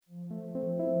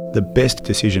The best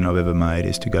decision I've ever made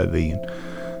is to go vegan.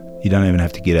 You don't even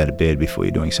have to get out of bed before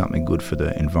you're doing something good for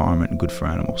the environment and good for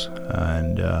animals.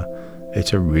 And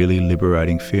it's a really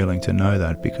liberating feeling to know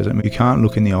that, because you can't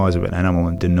look in the eyes of an animal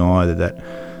and deny that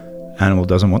animal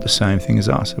doesn't want the same thing as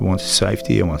us. It wants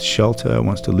safety, it wants shelter, it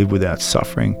wants to live without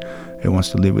suffering, it wants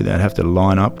to live without have to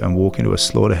line up and walk into a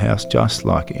slaughterhouse just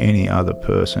like any other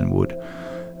person would.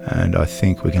 And I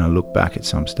think we're going to look back at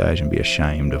some stage and be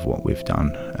ashamed of what we've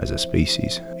done as a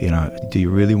species. Do you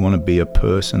really want to be a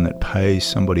person that pays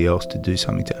somebody else to do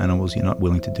something to animals you're not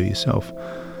willing to do yourself?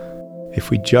 If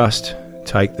we just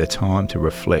take the time to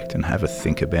reflect and have a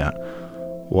think about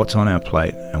what's on our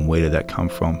plate and where did that come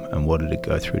from and what did it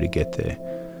go through to get there.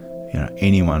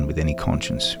 Anyone with any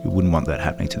conscience, we wouldn't want that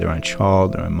happening to their own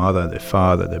child, their own mother, their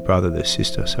father, their brother, their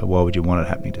sister. So why would you want it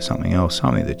happening to something else,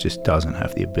 something that just doesn't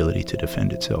have the ability to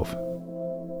defend itself?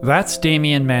 That's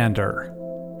Damien Mander,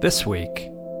 this week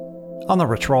on the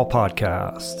Rich Roll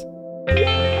Podcast.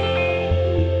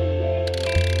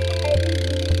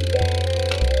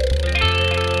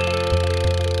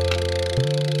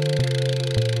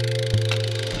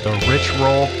 The Rich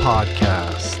Roll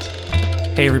Podcast.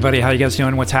 Hey everybody, how you guys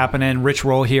doing? What's happening? Rich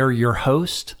Roll here, your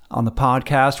host on the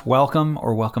podcast.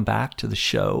 Welcome back to the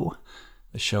show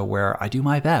where I do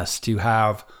my best to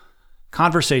have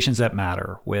conversations that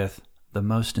matter with the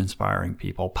most inspiring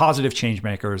people, positive change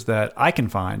makers that I can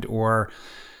find, or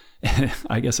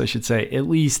I guess I should say at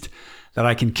least that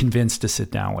I can convince to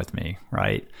sit down with me,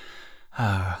 right?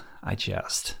 I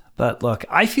jest. But look,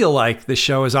 I feel like the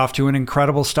show is off to an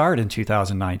incredible start in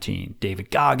 2019. David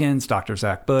Goggins, Dr.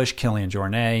 Zach Bush, Killian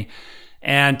Jornet.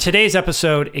 And today's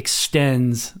episode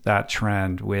extends that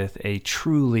trend with a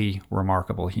truly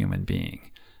remarkable human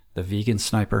being, the vegan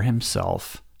sniper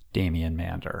himself, Damien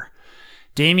Mander.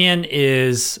 Damien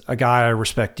is a guy I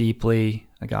respect deeply,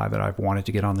 a guy that I've wanted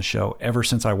to get on the show ever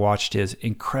since I watched his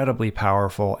incredibly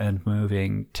powerful and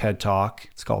moving TED Talk.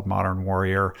 It's called Modern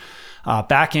Warrior.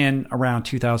 Back in around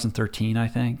 2013, I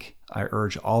think. I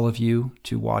urge all of you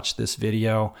to watch this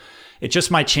video. It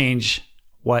just might change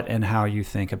what and how you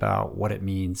think about what it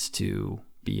means to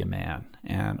be a man.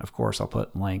 And of course, I'll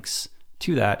put links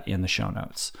to that in the show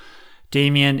notes.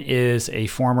 Damien is a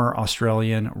former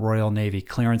Australian Royal Navy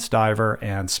clearance diver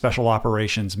and special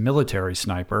operations military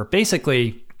sniper.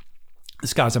 Basically,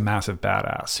 this guy's a massive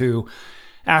badass who,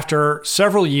 after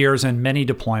several years and many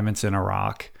deployments in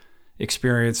Iraq,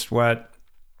 experienced what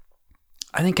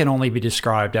I think can only be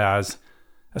described as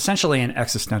essentially an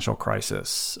existential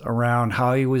crisis around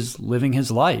how he was living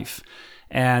his life.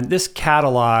 And this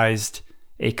catalyzed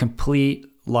a complete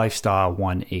lifestyle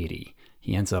 180.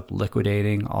 He ends up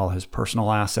liquidating all his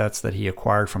personal assets that he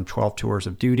acquired from 12 tours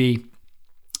of duty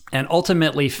and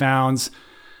ultimately founds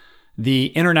the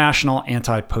International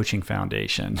Anti-Poaching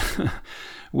Foundation,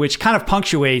 which kind of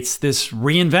punctuates this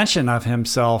reinvention of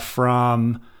himself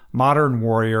from modern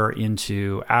warrior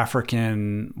into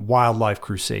African wildlife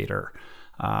crusader,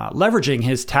 leveraging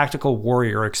his tactical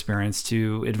warrior experience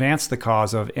to advance the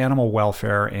cause of animal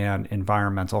welfare and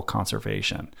environmental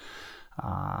conservation.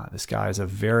 This guy is a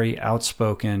very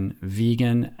outspoken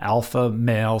vegan alpha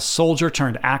male soldier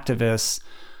turned activist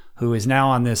who is now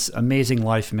on this amazing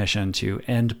life mission to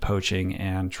end poaching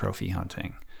and trophy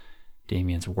hunting.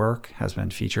 Damien's work has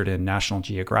been featured in National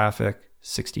Geographic,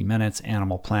 60 Minutes,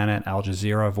 Animal Planet, Al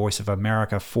Jazeera, Voice of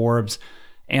America, Forbes,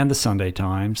 and the Sunday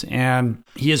Times. And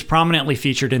he is prominently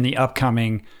featured in the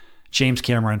upcoming James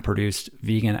Cameron-produced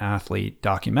vegan athlete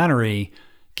documentary,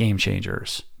 Game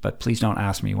Changers. But please don't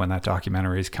ask me when that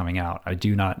documentary is coming out. I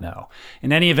do not know.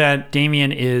 In any event,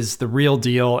 Damien is the real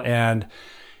deal, and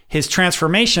his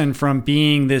transformation from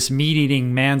being this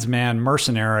meat-eating man's man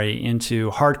mercenary into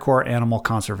hardcore animal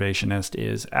conservationist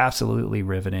is absolutely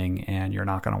riveting, and you're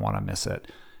not going to want to miss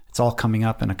it. It's all coming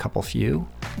up in a couple few,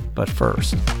 but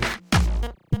first.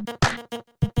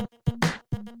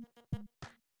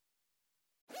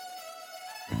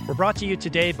 We're brought to you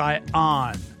today by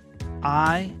On.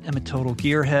 I am a total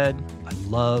gearhead. I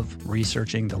love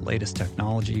researching the latest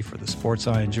technology for the sports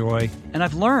I enjoy. And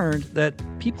I've learned that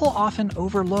people often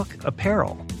overlook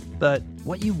apparel. But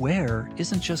what you wear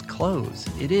isn't just clothes.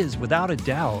 It is, without a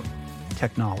doubt,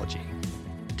 technology.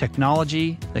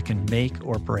 Technology that can make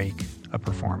or break a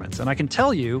performance. And I can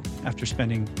tell you, after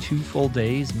spending 2 full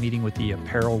days meeting with the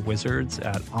apparel wizards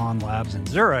at On Labs in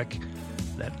Zurich,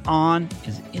 that On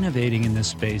is innovating in this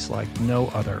space like no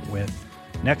other with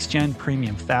next-gen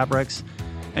premium fabrics,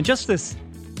 and just this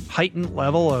heightened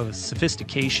level of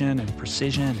sophistication and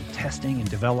precision and testing and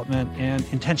development and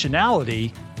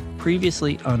intentionality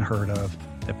previously unheard of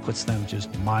that puts them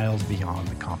just miles beyond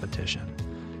the competition.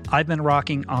 I've been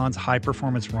rocking On's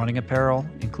high-performance running apparel,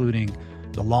 including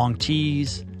the long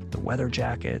tees, the weather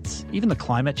jackets, even the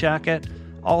climate jacket,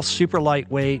 all super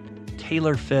lightweight,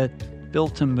 tailor-fit,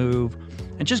 built to move,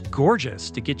 and just gorgeous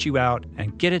to get you out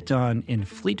and get it done in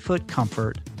fleet-foot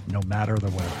comfort, no matter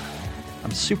the weather.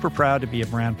 I'm super proud to be a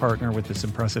brand partner with this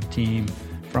impressive team,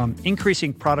 from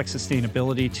increasing product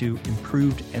sustainability to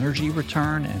improved energy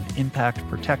return and impact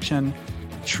protection.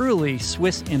 Truly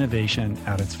Swiss innovation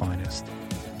at its finest.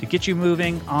 To get you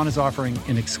moving, On is offering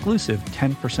an exclusive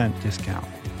 10% discount.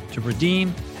 To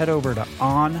redeem, head over to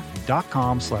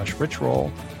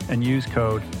on.com/richroll and use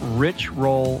code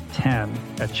RICHROLL10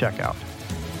 at checkout.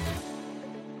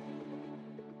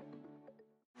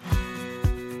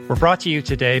 We're brought to you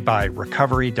today by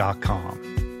Recovery.com.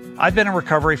 I've been in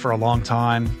recovery for a long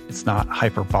time. It's not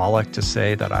hyperbolic to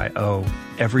say that I owe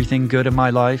everything good in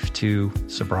my life to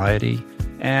sobriety.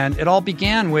 And it all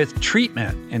began with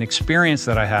treatment, an experience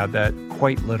that I had that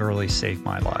quite literally saved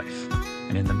my life.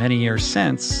 And in the many years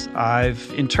since,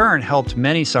 I've in turn helped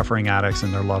many suffering addicts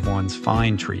and their loved ones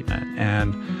find treatment.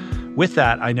 And with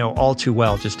that, I know all too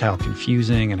well just how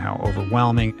confusing and how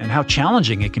overwhelming and how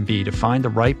challenging it can be to find the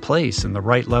right place and the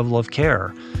right level of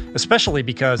care, especially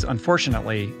because,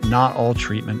 unfortunately, not all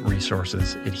treatment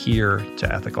resources adhere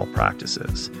to ethical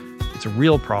practices. It's a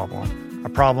real problem. A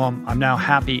problem I'm now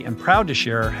happy and proud to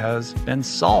share has been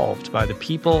solved by the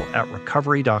people at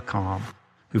Recovery.com,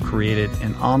 who created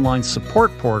an online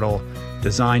support portal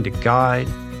designed to guide,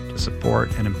 to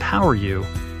support, and empower you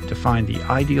to find the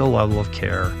ideal level of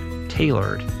care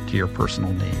tailored to your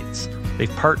personal needs.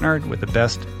 They've partnered with the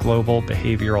best global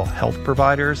behavioral health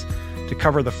providers to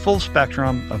cover the full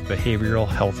spectrum of behavioral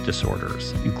health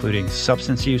disorders, including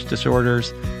substance use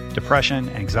disorders, depression,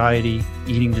 anxiety,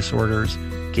 eating disorders,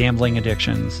 gambling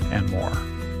addictions, and more.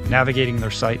 Navigating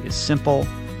their site is simple.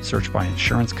 Search by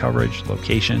insurance coverage,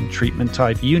 location, treatment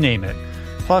type, you name it.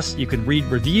 Plus, you can read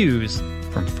reviews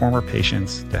from former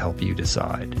patients to help you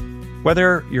decide.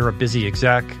 Whether you're a busy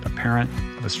exec, a parent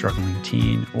of a struggling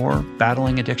teen, or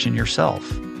battling addiction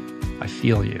yourself, I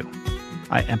feel you.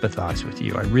 I empathize with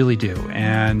you. I really do.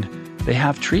 And they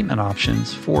have treatment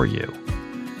options for you.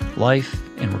 Life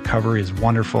in recovery is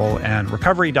wonderful, and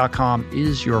Recovery.com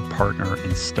is your partner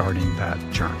in starting that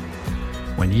journey.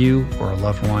 When you or a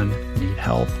loved one need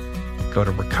help, go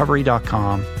to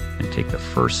Recovery.com and take the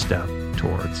first step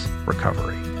towards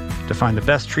recovery. To find the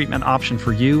best treatment option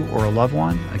for you or a loved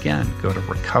one, again, go to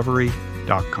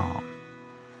Recovery.com.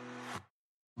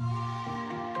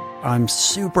 I'm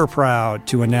super proud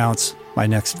to announce my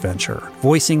next venture,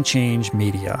 Voicing Change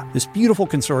Media. This beautiful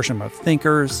consortium of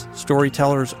thinkers,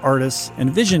 storytellers, artists,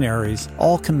 and visionaries,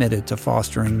 all committed to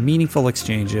fostering meaningful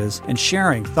exchanges and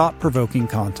sharing thought-provoking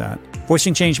content.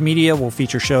 Voicing Change Media will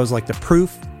feature shows like The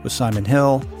Proof with Simon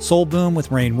Hill, Soul Boom with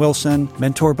Rainn Wilson,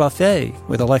 Mentor Buffet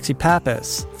with Alexi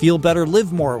Pappas, Feel Better,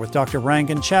 Live More with Dr.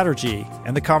 Rangan Chatterjee,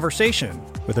 and The Conversation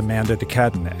with Amanda de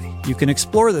Cadenet. You can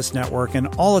explore this network and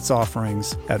all its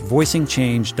offerings at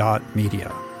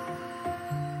voicingchange.media.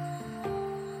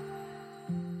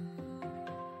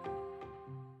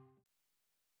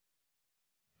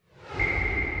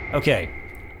 Okay,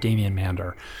 Damien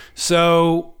Mander.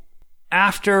 So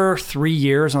after 3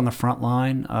 years on the front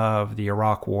line of the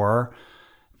Iraq War,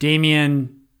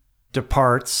 Damien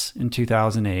departs in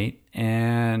 2008,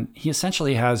 and he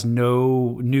essentially has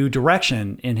no new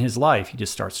direction in his life. He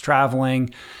just starts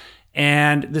traveling,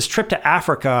 and this trip to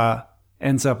Africa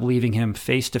ends up leaving him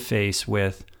face to face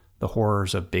with the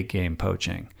horrors of big game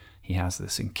poaching. He has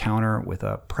this encounter with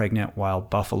a pregnant wild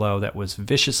buffalo that was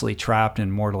viciously trapped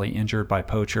and mortally injured by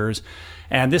poachers.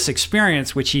 And this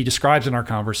experience, which he describes in our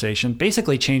conversation,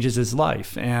 basically changes his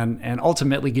life and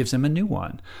ultimately gives him a new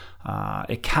one.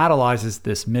 It catalyzes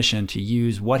this mission to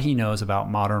use what he knows about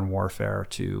modern warfare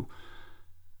to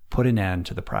put an end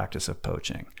to the practice of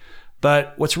poaching.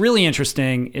 But what's really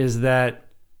interesting is that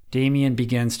Damien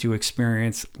begins to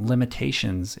experience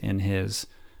limitations in his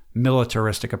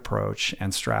militaristic approach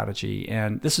and strategy.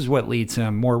 And this is what leads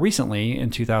him more recently in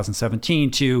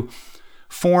 2017 to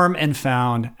form and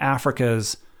found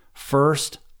Africa's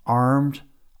first armed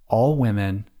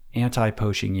all-women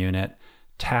anti-poaching unit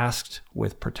tasked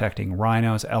with protecting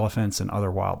rhinos, elephants, and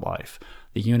other wildlife.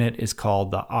 The unit is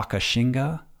called the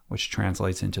Akashinga, which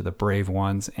translates into the brave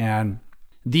ones. And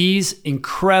these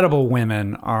incredible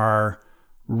women are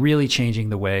really changing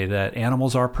the way that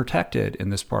animals are protected in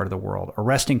this part of the world,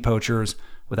 arresting poachers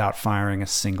without firing a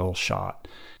single shot.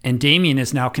 And Damien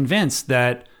is now convinced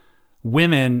that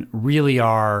women really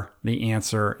are the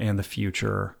answer and the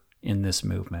future in this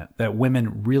movement, that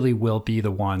women really will be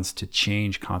the ones to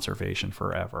change conservation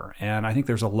forever. And I think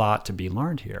there's a lot to be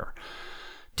learned here.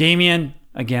 Damien,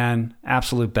 again,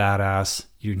 absolute badass.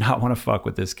 You do not want to fuck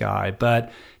with this guy,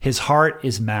 but his heart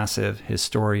is massive. His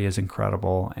story is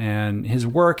incredible. And his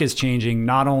work is changing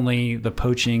not only the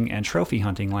poaching and trophy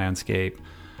hunting landscape,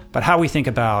 but how we think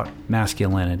about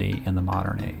masculinity in the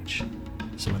modern age.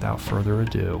 So without further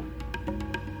ado,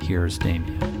 here's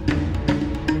Damien.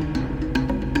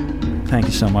 Thank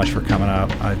you so much for coming up.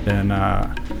 I've been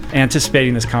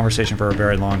anticipating this conversation for a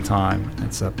very long time.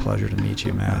 It's a pleasure to meet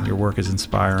you, man. Your work is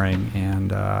inspiring,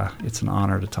 and it's an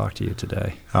honor to talk to you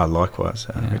today. Likewise,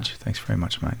 Rich. Thanks very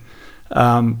much, mate.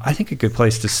 I think a good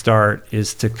place to start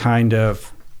is to kind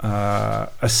of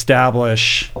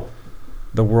establish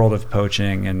the world of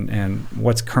poaching and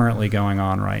what's currently going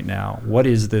on right now. What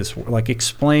is this? Like,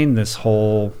 explain this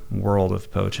whole world of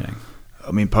poaching.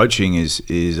 I mean, poaching is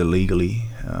illegally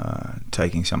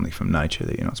taking something from nature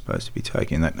that you're not supposed to be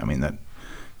taking. That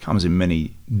comes in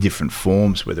many different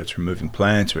forms, whether it's removing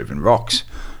plants or even rocks,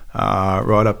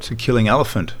 right up to killing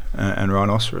elephant and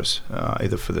rhinoceros,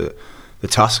 either for the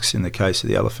tusks in the case of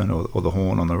the elephant or the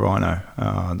horn on the rhino,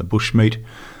 the bush meat,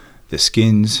 the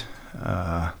skins.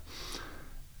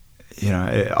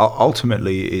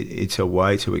 Ultimately, it's a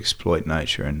way to exploit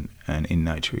nature and in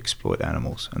nature exploit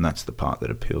animals, and that's the part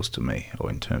that appeals to me, or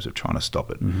in terms of trying to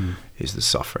stop it, is the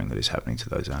suffering that is happening to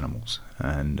those animals.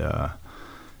 And I've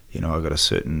got a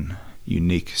certain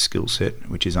unique skill set,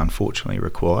 which is unfortunately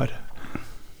required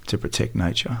to protect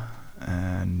nature,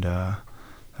 and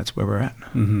that's where we're at.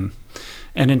 Mm-hmm.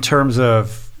 And in terms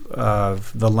of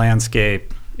the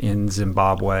landscape in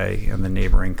Zimbabwe and the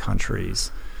neighboring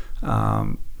countries,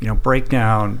 break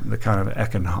down the kind of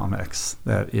economics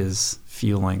that is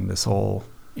fueling this whole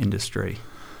industry.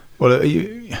 Well,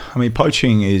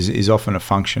 poaching is often a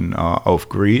function of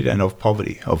greed and of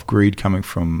poverty. Of greed coming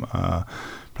from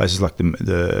places like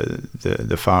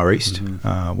the Far East,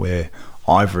 where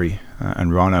ivory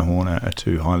and rhino horn are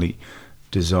two highly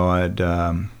desired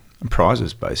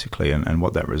prizes, basically. And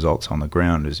what that results on the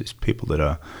ground is people that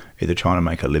are either trying to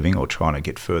make a living or trying to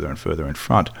get further and further in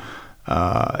front,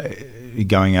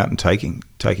 going out and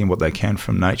taking what they can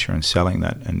from nature and selling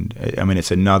that. And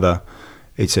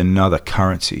it's another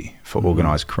currency for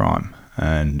organised crime,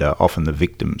 and often the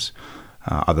victims,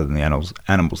 other than the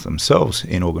animals themselves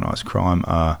in organised crime,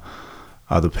 are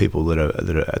the people that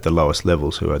are at the lowest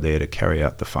levels, who are there to carry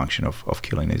out the function of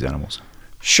killing these animals.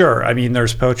 Sure. I mean,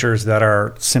 there's poachers that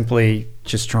are simply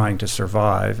just trying to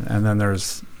survive, and then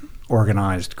there's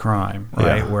organized crime,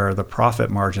 right? Where the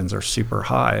profit margins are super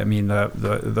high. I mean,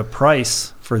 the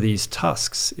price for these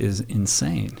tusks is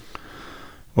insane.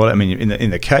 Well, I mean, in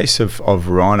the case of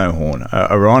rhino horn,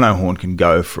 a rhino horn can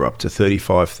go for up to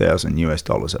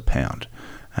 $35,000 a pound,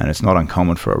 and it's not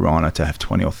uncommon for a rhino to have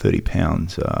 20 or 30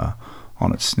 pounds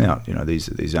on its snout.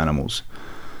 These animals,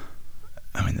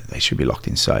 they should be locked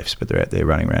in safes, but they're out there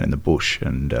running around in the bush,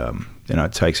 and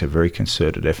it takes a very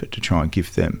concerted effort to try and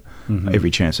give them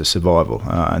every chance of survival.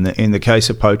 And in the case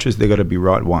of poachers, they've got to be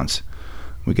right once.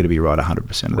 We've got to be right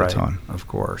 100% of the time. Of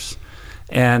course.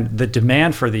 And the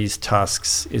demand for these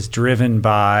tusks is driven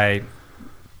by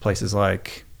places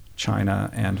like China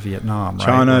and Vietnam, right?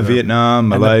 China, Vietnam,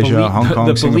 Malaysia, Hong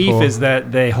Kong, Singapore. The belief is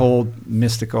that they hold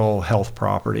mystical health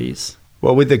properties.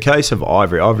 Well, with the case of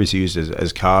ivory is used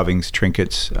as carvings,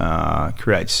 trinkets,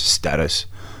 creates status.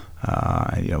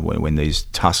 When these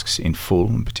tusks in full,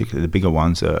 and particularly the bigger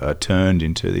ones, are turned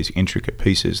into these intricate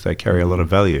pieces, they carry a lot of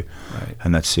value,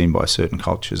 and that's seen by certain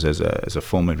cultures as a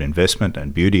form of investment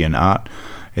and beauty and art.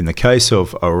 In the case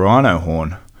of a rhino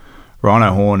horn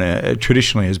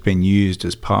traditionally has been used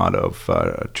as part of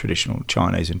traditional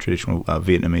Chinese and traditional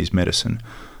Vietnamese medicine,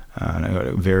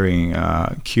 varying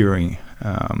curing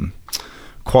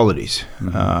qualities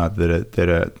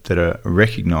that are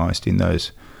recognised in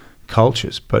those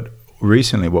cultures. But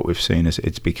recently what we've seen is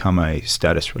it's become a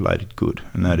status related good,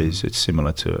 and that is, it's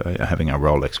similar to having a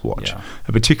Rolex watch,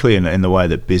 and particularly in the way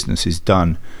that business is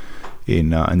done in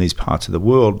these parts of the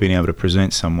world. Being able to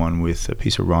present someone with a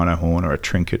piece of rhino horn or a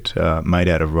trinket made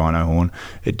out of rhino horn,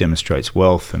 it demonstrates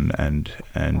wealth and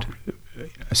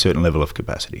a certain level of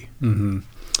capacity.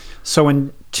 So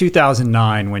in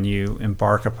 2009, when you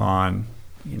embark upon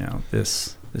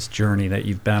this journey that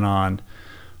you've been on,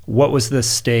 what was the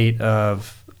state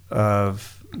of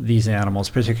these animals,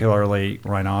 particularly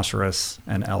rhinoceros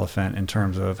and elephant, in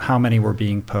terms of how many were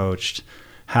being poached,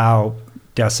 how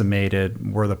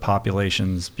decimated were the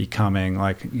populations becoming,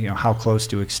 how close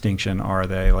to extinction are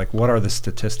they? What are the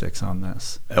statistics on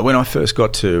this? When I first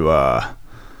got to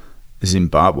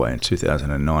Zimbabwe in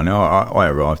 2009. I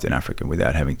arrived in Africa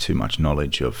without having too much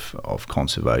knowledge of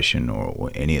conservation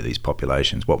or any of these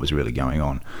populations, what was really going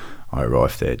on. I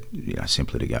arrived there,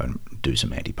 simply to go and do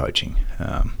some anti-poaching,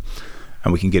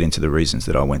 and we can get into the reasons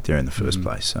that I went there in the first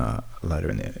place later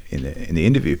in the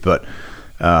interview. But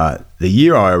the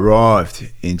year I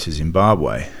arrived into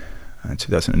Zimbabwe, in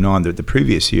 2009, the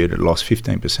previous year, it had lost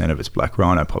 15% of its black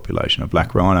rhino population.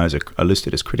 Black rhinos are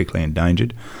listed as critically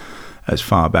endangered. As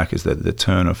far back as the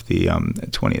turn of the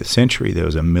 20th century, there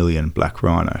was 1 million black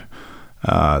rhino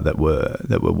that were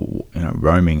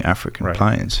roaming African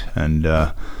plains, and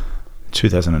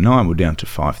 2009 we're down to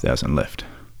 5,000 left.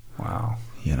 Wow.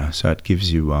 So it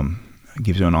gives you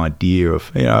an idea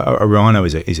of a rhino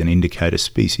is an indicator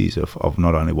species of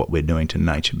not only what we're doing to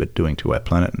nature but doing to our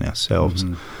planet and ourselves.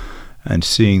 And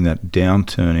seeing that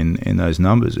downturn in those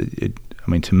numbers,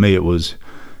 to me it was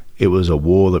a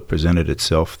war that presented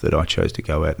itself that I chose to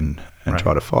go out and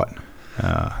try to fight.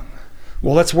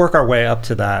 Well, let's work our way up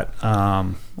to that.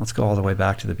 Let's go all the way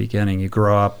back to the beginning. You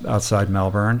grew up outside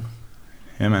Melbourne.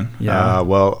 Yeah, man. Yeah.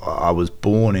 Well, I was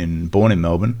born in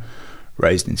Melbourne,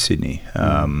 raised in Sydney.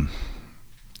 Dad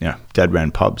ran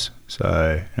pubs,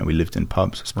 so we lived in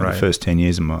pubs. I spent the first 10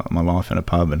 years of my life in a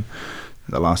pub, and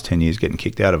the last 10 years getting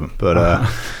kicked out of them. But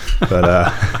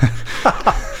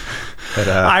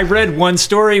I read one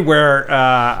story where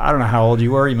I don't know how old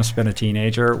you were. You must have been a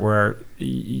teenager. Where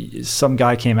some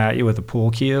guy came at you with a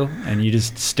pool cue, and you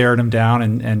just stared him down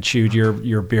and chewed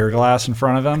your beer glass in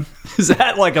front of him. Is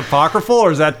that like apocryphal,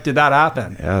 or did that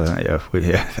happen?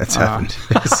 Yeah, that's happened.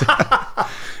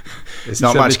 There's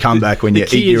not much comeback when you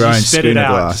eat your own schooner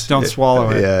glass. Just don't swallow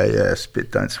it. Yeah,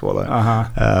 spit, don't swallow.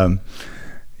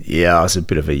 I was a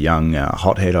bit of a young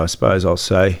hothead, I suppose I'll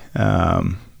say.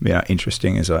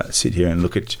 Interesting as I sit here and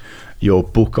look at your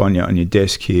book on your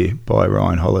desk here by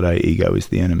Ryan Holiday, Ego is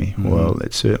the Enemy. Well,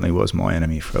 it certainly was my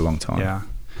enemy for a long time. Yeah.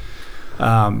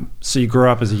 So you grew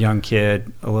up as a young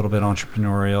kid, a little bit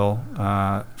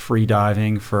entrepreneurial, free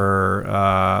diving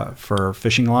for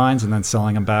fishing lines, and then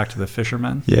selling them back to the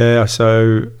fishermen. Yeah.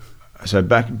 So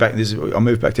back I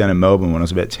moved back down to Melbourne when I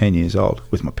was about 10 years old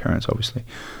with my parents, obviously,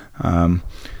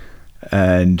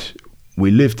 and we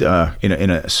lived in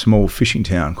a small fishing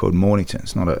town called Mornington.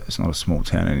 It's not a small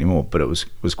town anymore, but it was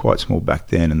quite small back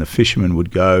then. And the fishermen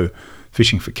would go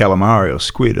fishing for calamari or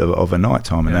squid of a night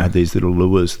time, and they had these little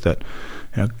lures that,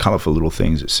 colourful little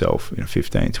things that sell for,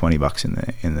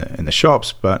 $15-20 in the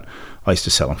shops. But I used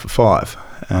to sell them for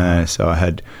 $5. So I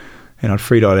had, I'd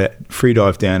free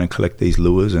dive down and collect these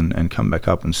lures and come back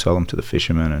up and sell them to the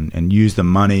fishermen and use the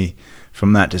money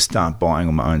from that to start buying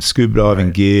all my own scuba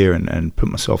diving gear and put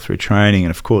myself through training.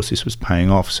 And of course this was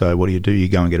paying off. So what do? You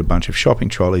go and get a bunch of shopping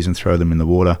trolleys and throw them in the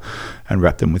water and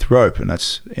wrap them with rope, and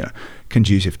that's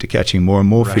conducive to catching more and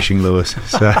more fishing lures.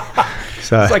 So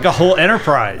it's like a whole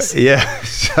enterprise. Yeah.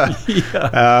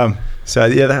 That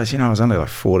was, I was only like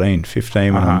 14,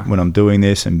 15 when I'm doing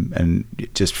this, and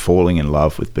just falling in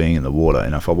love with being in the water.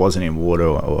 And if I wasn't in water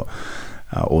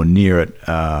or near it,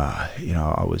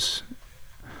 I was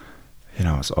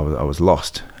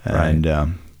lost.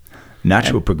 And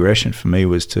natural progression for me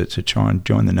was to try and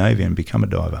join the Navy and become a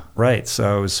diver. Right.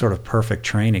 So it was sort of perfect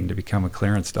training to become a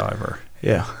clearance diver.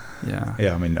 Yeah.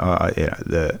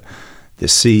 The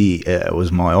sea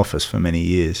was my office for many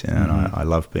years, and I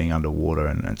loved being underwater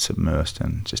and submersed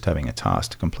and just having a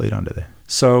task to complete under there.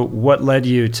 So what led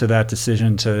you to that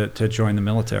decision to join the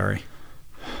military?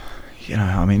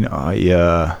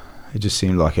 It just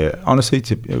seemed like it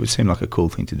would seem like a cool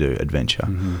thing to do, adventure.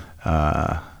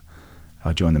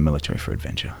 I joined the military for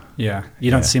adventure. Yeah.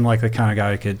 You don't seem like the kind of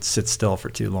guy who could sit still for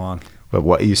too long. But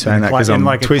what are you saying that because I'm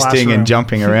twisting and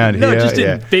jumping around here? No,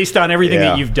 just based on everything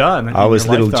that you've done. I was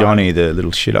little Johnny, the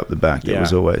little shit up the back that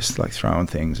was always like throwing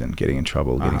things and getting in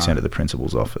trouble, getting sent to the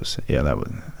principal's office. Yeah, I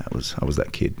was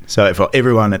that kid. So for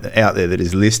everyone out there that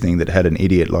is listening that had an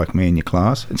idiot like me in your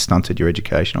class and stunted your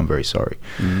education, I'm very sorry.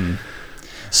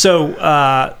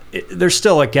 So there's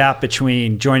still a gap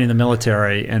between joining the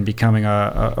military and becoming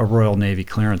a Royal Navy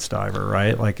clearance diver,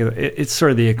 right? Like it's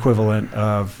sort of the equivalent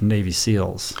of Navy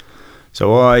SEALs.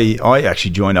 So I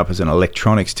actually joined up as an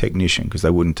electronics technician because they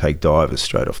wouldn't take divers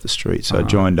straight off the street. So I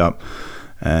joined up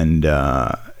and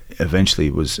eventually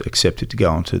was accepted to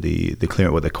go onto the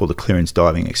clearance, what they call the clearance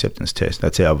diving acceptance test.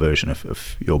 That's our version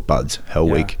of your BUDS, Hell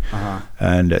Week.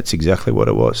 And that's exactly what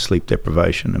it was, sleep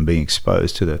deprivation and being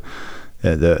exposed to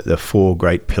the four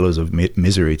great pillars of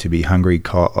misery, to be hungry,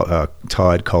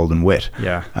 tired, cold and wet.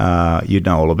 You'd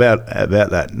know all about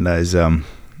that and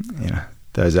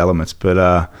those elements.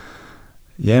 But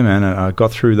yeah, man, I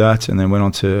got through that and then went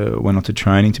on to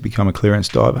training to become a clearance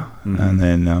diver. And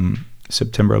then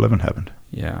September 11 happened.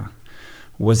 Yeah.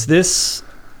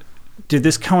 Did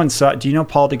this coincide? Do you know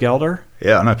Paul de Gelder?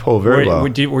 Yeah, I know Paul very well.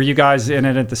 Were you guys in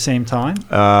it at the same time?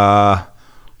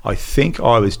 I think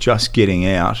I was just getting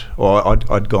out, or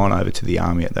I'd gone over to the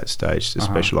army at that stage, to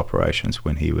special operations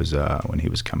when he was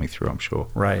coming through, I'm sure.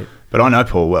 Right. But I know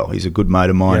Paul well. He's a good mate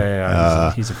of mine.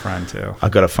 Yeah. He's a friend too. I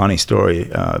got a funny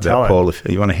story about Paul. If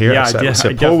you want to hear it. Yeah,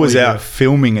 so Paul was out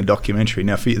filming a documentary.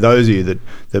 Now, for those of you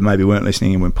that maybe weren't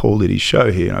listening in when Paul did his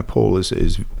show here, Paul is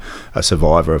a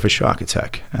survivor of a shark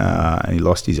attack, and he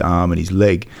lost his arm and his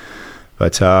leg.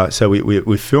 But so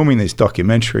we're filming this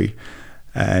documentary,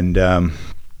 and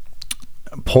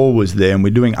Paul was there, and we're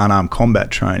doing unarmed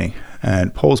combat training,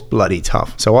 and Paul's bloody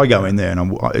tough. So I go in there,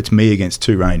 and it's me against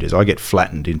two rangers. I get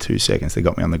flattened in 2 seconds. They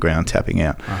got me on the ground tapping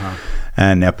out.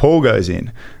 And now Paul goes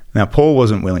in. Now Paul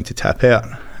wasn't willing to tap out,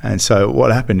 and so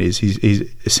what happened is he's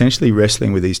essentially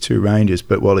wrestling with these two rangers,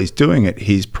 but while he's doing it,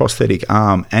 his prosthetic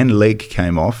arm and leg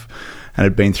came off and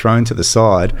had been thrown to the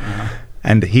side,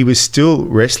 and he was still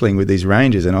wrestling with these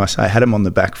rangers, and I had him on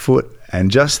the back foot. And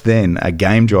just then, a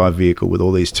game drive vehicle with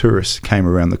all these tourists came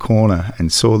around the corner and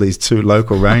saw these two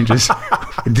local rangers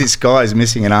with this guy's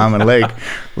missing an arm and leg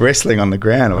wrestling on the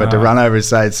ground. I had to run over and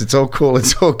say, it's all cool,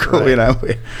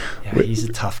 Right. He's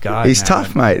a tough guy. He's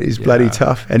tough, mate. He's bloody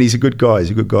tough. And he's a good guy. He's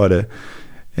a good guy to,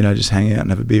 just hang out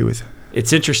and have a beer with.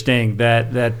 It's interesting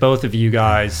that both of you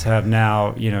guys have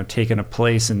now, taken a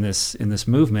place in this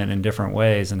movement in different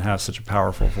ways and have such a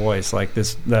powerful voice. Like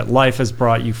this, that life has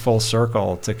brought you full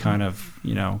circle to kind of,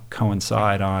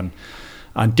 coincide on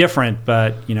different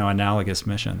but analogous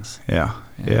missions. Yeah.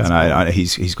 And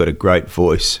he's got a great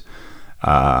voice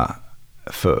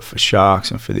for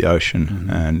sharks and for the ocean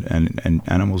and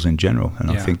animals in general. And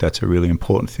I think that's a really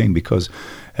important thing, because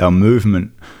our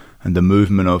movement and the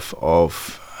movement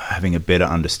of having a better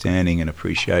understanding and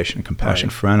appreciation and compassion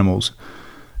for animals,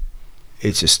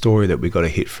 it's a story that we've got to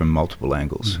hit from multiple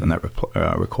angles, and that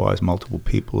requires multiple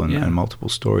people and multiple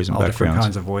stories and all backgrounds. Different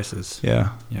kinds of voices. Yeah.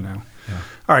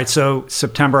 All right, so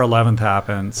September 11th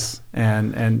happens,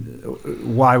 and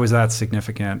why was that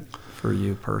significant for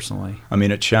you personally? I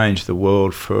mean, it changed the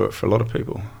world for a lot of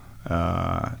people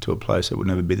to a place that would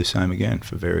never be the same again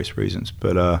for various reasons.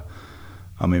 But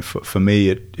for me,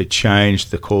 it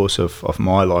changed the course of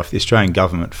my life. The Australian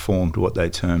government formed what they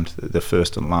termed the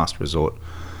first and last resort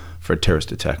for a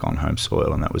terrorist attack on home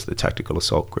soil, and that was the Tactical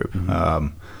Assault Group.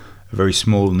 A very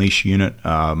small niche unit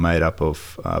made up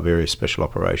of various special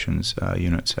operations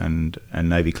units and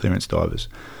Navy clearance divers.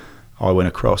 I went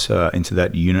across into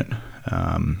that unit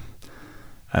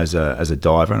as a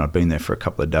diver, and I'd been there for a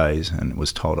couple of days and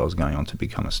was told I was going on to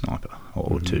become a sniper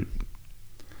or to...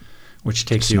 Which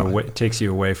takes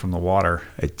you away from the water.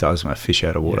 It does, mate. Fish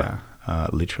out of water,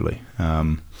 literally.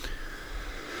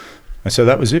 And so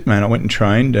that was it, man. I went and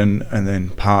trained and then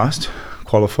passed,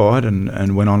 qualified,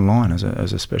 and went online as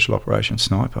a special operations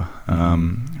sniper.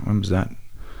 When was that?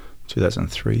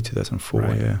 2003, 2004,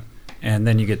 yeah. And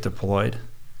then you get deployed?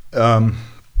 So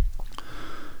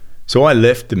I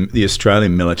left the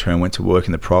Australian military and went to work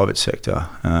in the private sector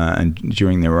and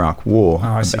during the Iraq War. Oh,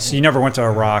 I see. So you never went to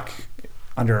Iraq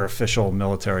under official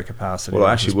military capacity? Well,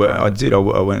 actually, I did. I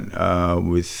went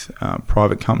with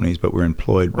private companies, but were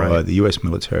employed by the U.S.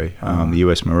 military, the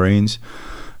U.S. Marines,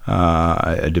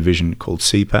 a division called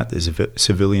CPAT, there's a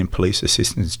Civilian Police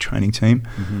Assistance Training Team,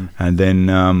 and then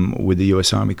with the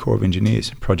U.S. Army Corps of Engineers,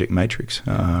 Project Matrix,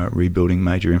 rebuilding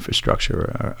major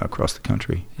infrastructure across the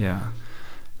country. Yeah.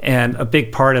 And a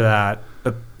big part of that,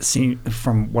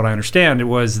 from what I understand, it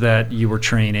was that you were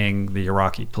training the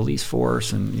Iraqi police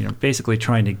force and basically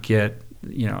trying to get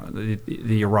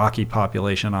the Iraqi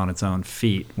population on its own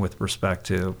feet with respect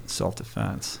to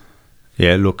self-defense.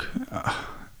 Yeah, look,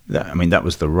 that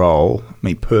was the role.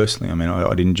 Me personally,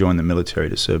 I didn't join the military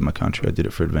to serve my country. I did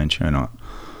it for adventure, and I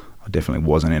definitely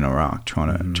wasn't in Iraq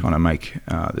trying to make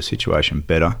the situation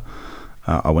better.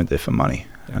 I went there for money.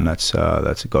 And that's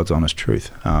God's honest truth.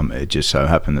 It just so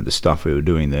happened that the stuff we were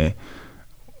doing there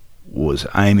was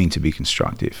aiming to be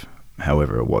constructive.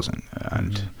 However, it wasn't.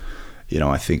 And,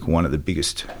 I think one of the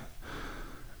biggest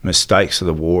mistakes of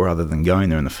the war, other than going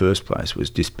there in the first place, was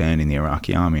disbanding the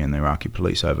Iraqi army and the Iraqi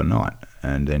police overnight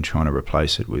and then trying to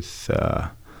replace it with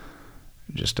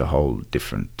just a whole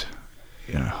different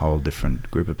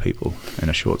group of people in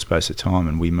a short space of time.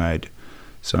 And we made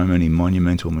so many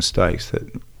monumental mistakes that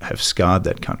have scarred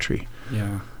that country.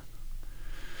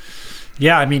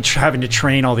 Yeah, having to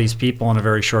train all these people in a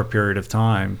very short period of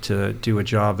time to do a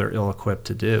job they're ill-equipped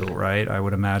to do, right? I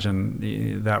would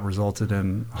imagine that resulted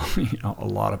in a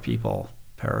lot of people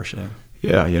perishing.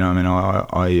 Yeah,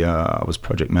 I was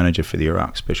project manager for the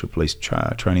Iraq Special Police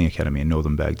Training Academy in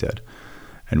northern Baghdad,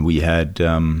 and we had,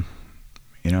 we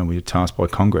were tasked by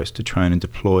Congress to train and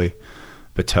deploy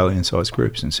battalion-sized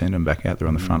groups and send them back out there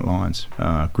on the front lines.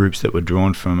 Groups that were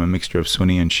drawn from a mixture of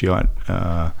Sunni and Shiite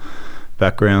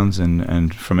backgrounds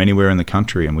and from anywhere in the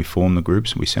country, and we formed the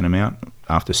groups and we sent them out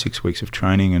after 6 weeks of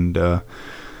training, and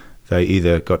they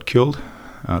either got killed,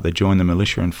 they joined the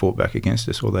militia and fought back against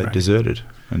us, or they deserted.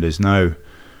 And there's no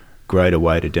greater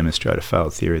way to demonstrate a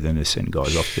failed theory than to send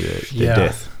guys off to their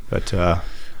death.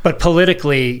 But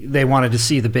politically, they wanted to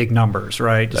see the big numbers,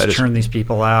 right? Just churn these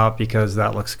people out because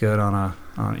that looks good on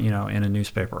in a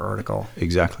newspaper article.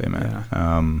 Exactly, man.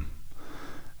 Yeah.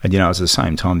 And at the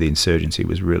same time, the insurgency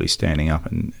was really standing up,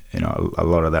 and a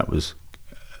lot of that was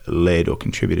led or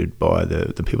contributed by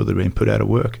the people that had been put out of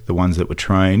work, the ones that were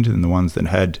trained and the ones that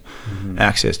had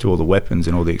access to all the weapons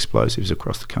and all the explosives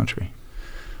across the country.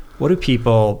 What do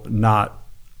people not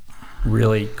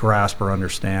really grasp or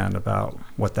understand about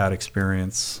what that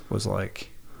experience was like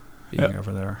being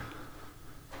over there?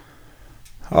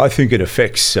 I think it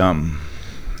affects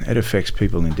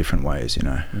people in different ways, and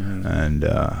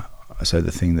I say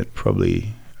the thing that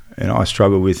probably I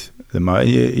struggle with the most.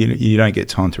 You don't get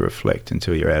time to reflect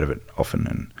until you're out of it often,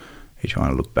 and you're trying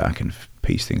to look back and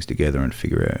piece things together and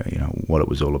figure out what it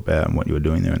was all about and what you were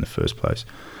doing there in the first place.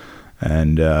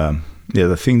 And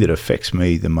the thing that affected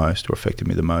me the most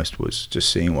was just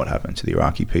seeing what happened to the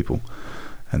Iraqi people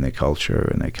and their culture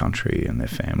and their country and their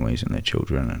families and their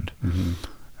children.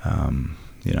 And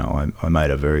I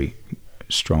made a very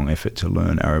strong effort to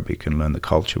learn Arabic and learn the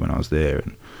culture when I was there,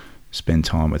 and spend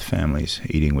time with families,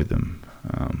 eating with them,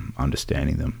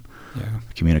 understanding them,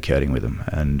 communicating with them.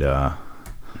 And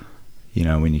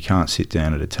when you can't sit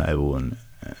down at a table and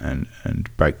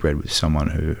break bread with someone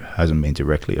who hasn't been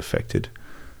directly affected,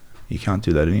 you can't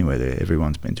do that anywhere there.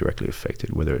 Everyone's been directly affected,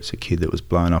 whether it's a kid that was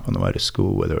blown up on the way to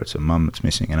school, whether it's a mum that's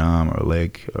missing an arm or a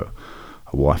leg, or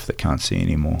a wife that can't see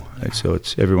anymore. So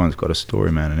everyone's got a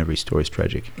story, man, and every story's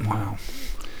tragic. Wow.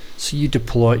 So you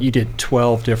did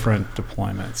 12 different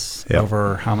deployments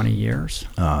over how many years?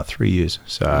 3 years.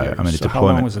 So a deployment. How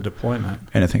long was a deployment?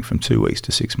 Anything from 2 weeks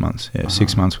to 6 months.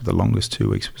 6 months was the longest, 2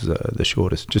 weeks was the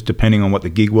shortest, just depending on what the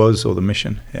gig was or the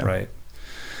mission. Yeah. Right.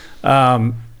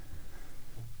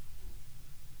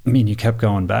 You kept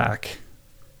going back.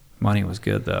 Money was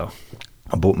good, though.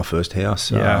 I bought my first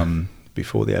house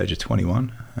before the age of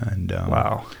 21. And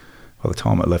wow. By the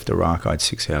time I left Iraq, I had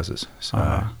 6 houses.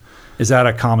 So. Is that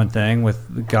a common thing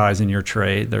with the guys in your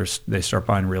trade? They start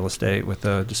buying real estate with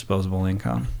a disposable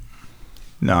income?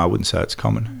 No, I wouldn't say it's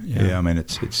common. Yeah,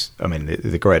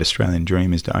 the great Australian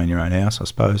dream is to own your own house, I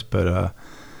suppose. But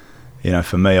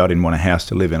for me, I didn't want a house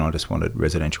to live in. I just wanted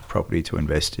residential property to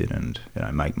invest in and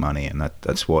make money. And that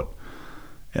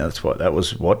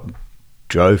was what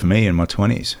drove me in my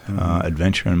 20s,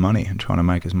 adventure and money, and trying to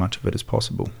make as much of it as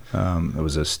possible. It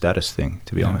was a status thing,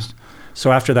 to be honest.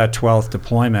 So after that 12th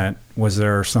deployment, was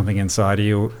there something inside of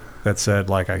you that said,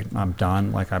 I'm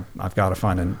done, I've got to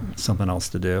find something else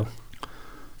to do?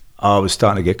 I was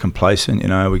starting to get complacent.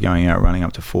 We're going out running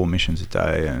up to 4 missions a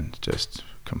day and just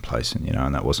complacent,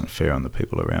 and that wasn't fair on the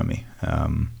people around me. I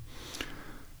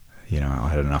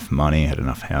had enough money, had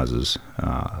enough houses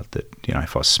that,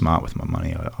 if I was smart with my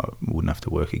money, I wouldn't have to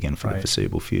work again for the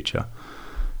foreseeable future.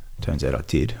 Turns out I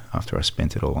did after I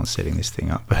spent it all on setting this thing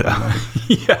up. But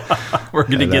we're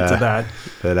going to get to that.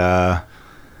 But I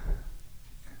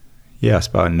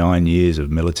spent 9 years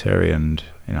of military, and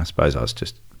I suppose I was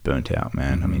just burnt out,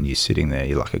 man. Mm-hmm. You're sitting there,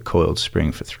 you're like a coiled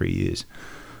spring for 3 years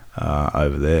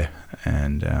over there,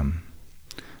 and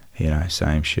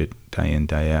same shit day in,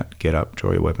 day out. Get up,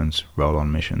 draw your weapons, roll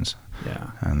on missions,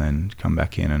 and then come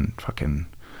back in and fucking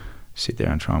sit there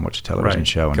and try and watch a television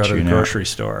show and go tune to the out. grocery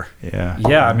store. Yeah.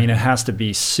 It has to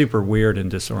be super weird and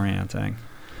disorienting.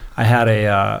 I had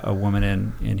a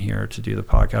woman in here to do the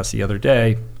podcast the other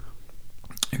day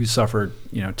who suffered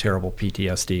terrible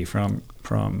PTSD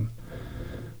from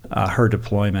her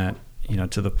deployment,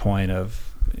 to the point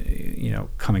of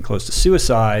coming close to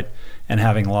suicide and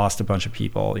having lost a bunch of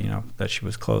people that she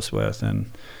was close with.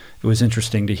 And it was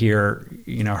interesting to hear,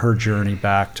 her journey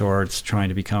back towards trying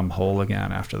to become whole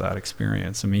again after that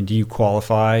experience. Do you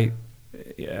qualify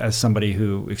as somebody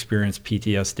who experienced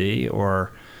PTSD,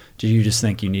 or did you just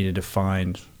think you needed to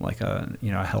find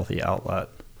a healthy outlet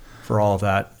for all of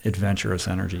that adventurous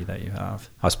energy that you have?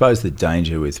 I suppose the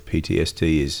danger with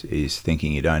PTSD is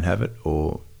thinking you don't have it,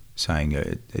 or saying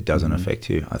it doesn't affect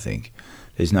you. I think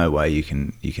there's no way you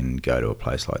can go to a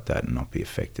place like that and not be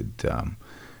affected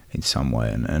in some way.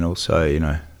 And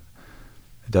also,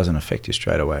 it doesn't affect you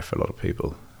straight away for a lot of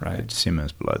people. Right. It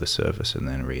simmers below the surface and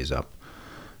then rears up,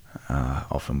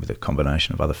 often with a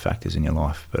combination of other factors in your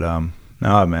life. But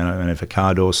no, man, I mean, if a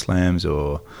car door slams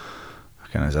or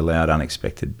there's a loud,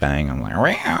 unexpected bang, I'm like,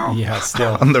 wow, yeah,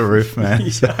 still on the roof, man.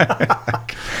 Yeah.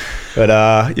 But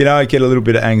I get a little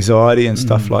bit of anxiety and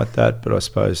stuff like that. But I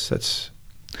suppose that's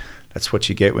what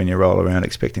you get when you roll around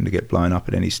expecting to get blown up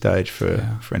at any stage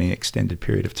for any extended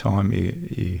period of time.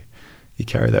 You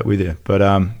carry that with you. But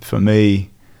for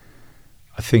me,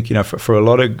 I think for a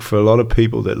lot of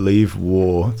people that leave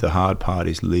war, the hard part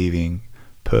is leaving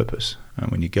purpose.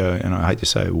 And when you go, and I hate to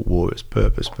say war is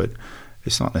purpose, but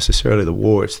it's not necessarily the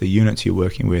war, it's the units you're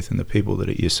working with and the people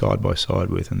that you're side by side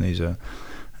with. And these are,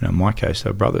 in my case,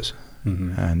 they're brothers.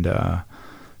 Mm-hmm. And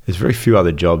there's very few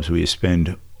other jobs where you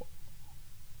spend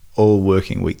all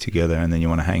working week together and then you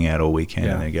want to hang out all weekend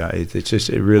and then go. It's just,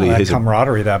 it really is. That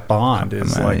camaraderie, that bond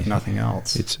is like nothing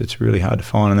else. It's really hard to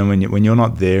find. And then when you're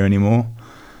not there anymore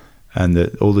and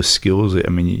all the skills, I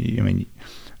mean,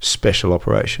 special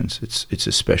operations, it's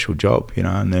a special job,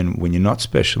 and then when you're not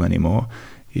special anymore,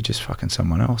 you're just fucking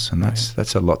someone else, and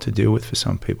that's a lot to deal with for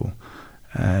some people.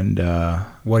 And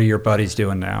what are your buddies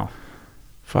doing now?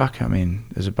 I mean,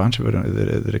 there's a bunch of it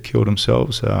that have killed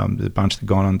themselves. There's a bunch that have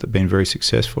gone on to been very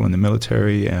successful in the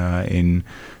military, in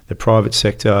the private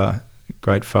sector,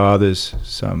 great fathers.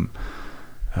 Some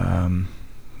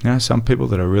people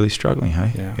that are really struggling. I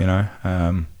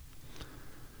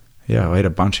had a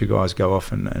bunch of guys go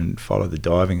off and follow the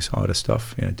diving side of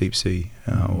stuff, deep sea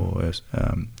or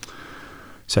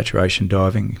saturation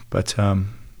diving. But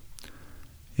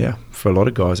for a lot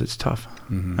of guys, it's tough,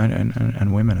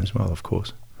 and women as well, of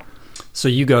course. So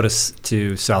you go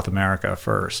to South America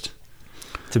first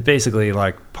to basically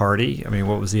like party. I mean,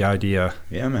 what was the idea?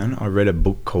 Yeah, man. I read a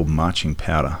book called Marching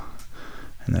Powder,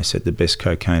 and they said the best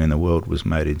cocaine in the world was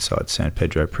made inside San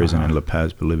Pedro prison in La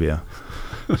Paz, Bolivia.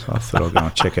 So I thought I'd go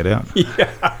and check it out.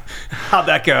 Yeah. How'd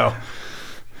that go?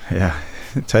 Yeah.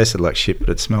 It tasted like shit, but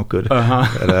it smelled good.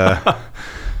 Uh-huh.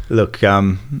 But,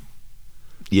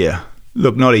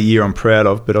 Look, not a year I'm proud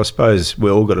of, but I suppose we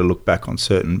all got to look back on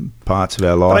certain parts of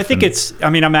our life. But I think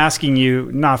I'm asking you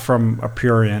not from a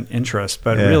pure interest,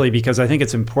 but really because I think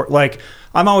it's important. Like,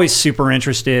 I'm always super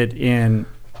interested in,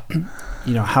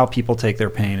 how people take their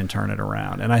pain and turn it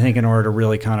around. And I think in order to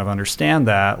really kind of understand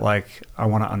that, like, I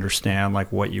want to understand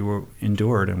like what you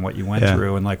endured and what you went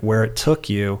through and like where it took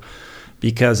you,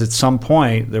 because at some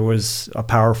point there was a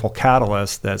powerful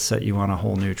catalyst that set you on a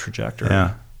whole new trajectory.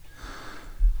 Yeah.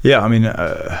 Yeah, I mean,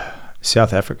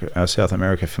 South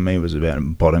America for me was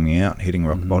about bottoming out, hitting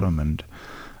rock bottom, and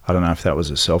I don't know if that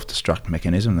was a self-destruct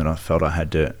mechanism that I felt I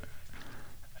had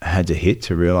to hit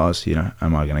to realise,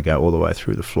 am I going to go all the way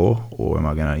through the floor, or am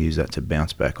I going to use that to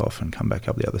bounce back off and come back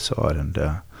up the other side? And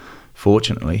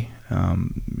fortunately,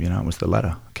 it was the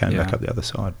latter. Came back up the other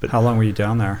side. But how long were you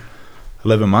down there?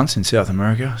 11 months in South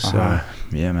America. So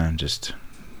yeah, man, just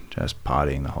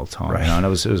partying the whole time. Right. And it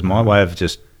was my way of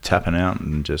just tapping out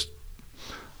and just,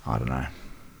 I don't know.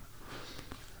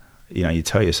 You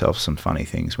tell yourself some funny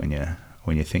things when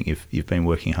you think you've been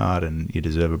working hard and you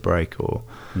deserve a break, or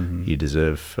you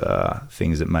deserve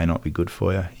things that may not be good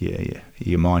for you. Yeah,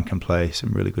 your mind can play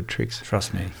some really good tricks.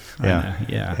 Trust me.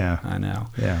 Yeah. I know.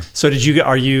 Yeah. So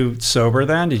are you sober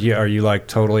then? Are you like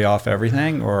totally off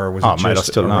everything, or was it just mate,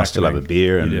 I still have a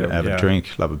beer and have a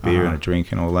drink, love a beer and a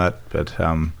drink and all that. But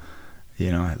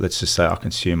let's just say I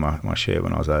consumed my share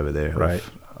when I was over there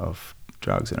of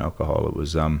drugs and alcohol. It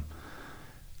was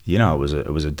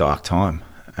it was a dark time.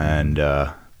 And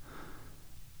but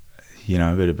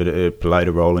it played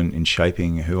a role in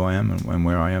shaping who I am and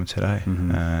where I am today.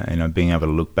 Being able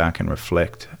to look back and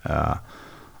reflect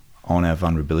on our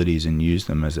vulnerabilities and use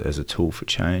them as a tool for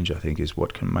change, I think, is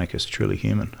what can make us truly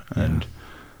human. And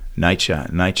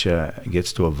nature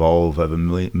gets to evolve over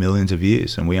millions of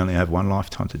years, and we only have one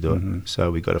lifetime to do it. So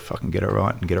we got to fucking get it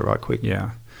right and get it right quick.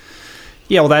 Yeah.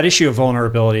 Well, that issue of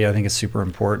vulnerability, I think, is super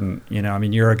important.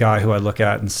 You're a guy who I look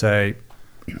at and say,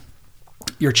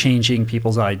 you're changing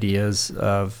people's ideas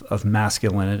of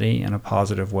masculinity in a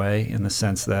positive way, in the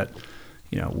sense that,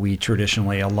 we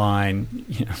traditionally align,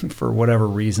 for whatever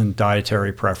reason,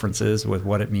 dietary preferences with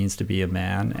what it means to be a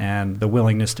man, and the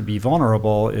willingness to be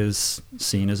vulnerable is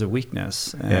seen as a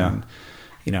weakness. And,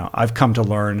 I've come to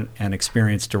learn and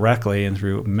experience directly and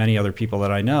through many other people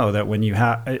that I know that when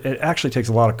it actually takes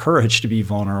a lot of courage to be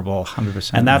vulnerable.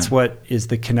 100%. And that's what is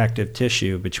the connective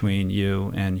tissue between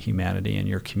you and humanity and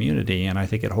your community. And I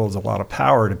think it holds a lot of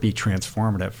power to be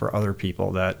transformative for other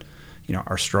people that,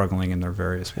 are struggling in their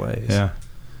various ways. Yeah.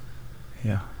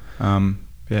 Yeah.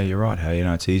 You're right. Hey,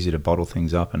 it's easy to bottle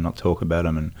things up and not talk about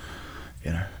them and,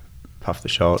 puff the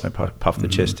shoulder, puff the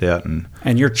chest out,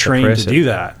 and you're trained to do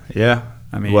that. Yeah.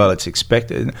 I mean, well, it's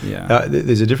expected. Yeah.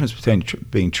 There's a difference between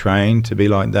being trained to be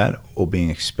like that or being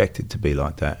expected to be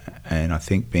like that. And I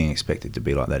think being expected to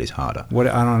be like that is harder. I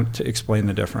don't to explain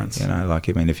the difference.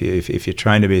 If you're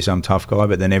trained to be some tough guy,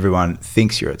 but then everyone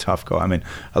thinks you're a tough guy. I mean,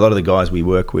 a lot of the guys we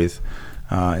work with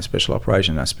in special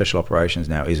operations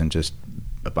now isn't just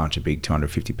a bunch of big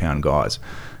 250-pound guys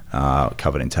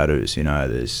covered in tattoos.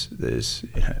 There's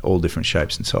all different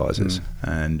shapes and sizes,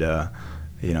 and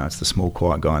it's the small,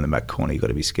 quiet guy in the back corner you've got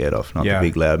to be scared of, not the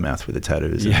big loudmouth with the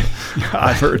tattoos. Yeah,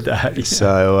 I've heard that. Yeah.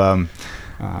 So,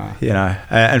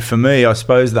 and for me, I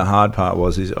suppose the hard part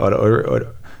was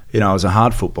I was a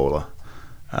hard footballer,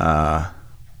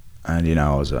 and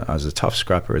I was a tough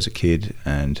scrapper as a kid,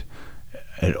 and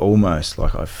it almost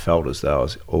like I felt as though I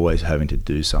was always having to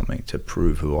do something to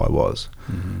prove who I was,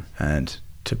 and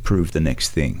to prove the next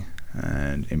thing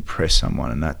and impress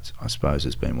someone, and that, I suppose,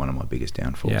 has been one of my biggest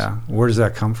downfalls. Yeah. Where does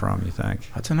that come from, you think?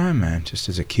 I don't know, man. Just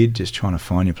as a kid, just trying to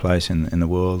find your place in the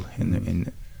world,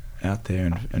 out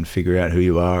there, and figure out who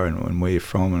you are and where you're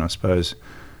from. And I suppose,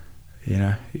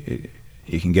 you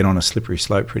can get on a slippery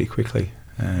slope pretty quickly.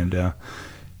 And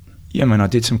I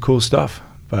did some cool stuff,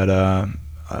 but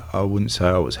I wouldn't say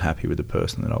I was happy with the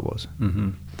person that I was. Mm-hmm.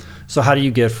 So how do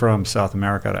you get from South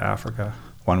America to Africa?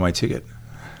 One-way ticket.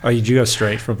 Oh, did you go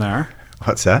straight from there?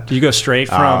 What's that? Did you go straight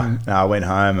from? No, I went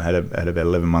home, had about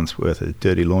 11 months worth of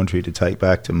dirty laundry to take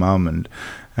back to mum, and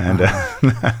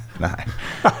I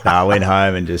went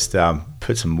home and just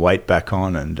put some weight back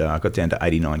on, and I got down to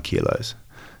 89 kilos.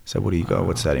 So what do you got?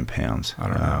 What's that in pounds? I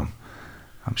don't know.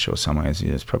 I'm sure somewhere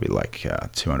it's probably like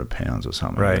 200 pounds or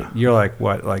something. Right. You're like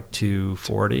what, like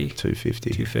 240? 250.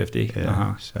 250. Yeah.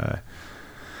 Uh-huh.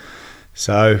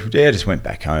 So I just went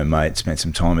back home, mate, spent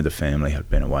some time with the family. I'd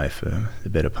been away for the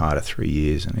better part of 3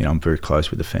 years, and I'm very close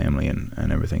with the family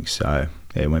and everything. So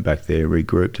went back there,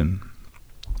 regrouped, and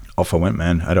off I went,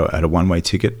 man. I had a one-way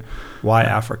ticket. Why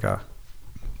Africa?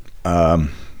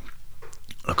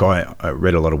 Look, I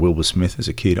read a lot of Wilbur Smith as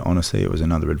a kid. Honestly, it was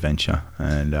another adventure,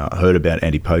 and I heard about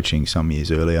anti-poaching some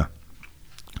years earlier.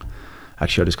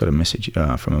 Actually, I just got a message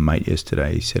from a mate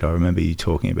yesterday. He said, I remember you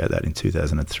talking about that in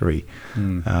 2003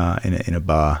 in a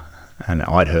bar, and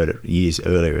I'd heard it years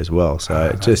earlier as well. So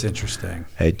that's interesting.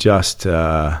 It just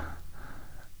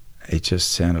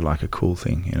sounded like a cool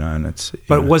thing, and it's.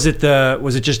 But was it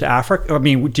just Africa? I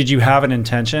mean, did you have an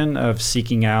intention of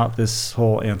seeking out this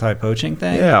whole anti-poaching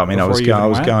thing? Yeah, I mean, I was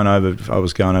going over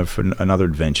for another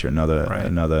adventure,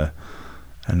 another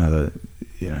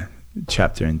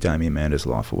chapter in Damien Mander's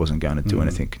life. I wasn't going to do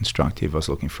anything constructive. I was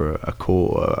looking for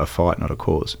a fight, not a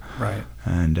cause. Right.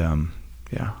 And it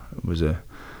was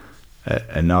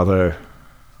another,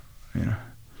 I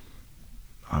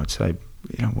would say,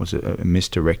 was a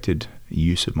misdirected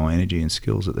use of my energy and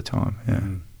skills at the time. Yeah.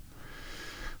 Mm-hmm.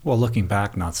 Well, looking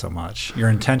back, not so much. Your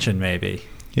intention, maybe.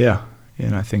 Yeah.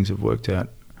 Things have worked out.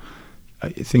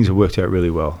 Things have worked out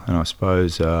really well, and I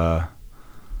suppose.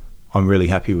 I'm really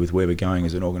happy with where we're going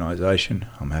as an organisation.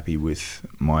 I'm happy with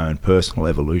my own personal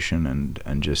evolution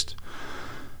and just,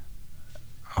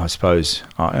 I suppose,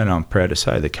 and I'm proud to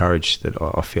say the courage that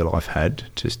I feel I've had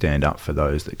to stand up for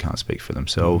those that can't speak for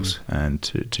themselves, and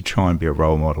to try and be a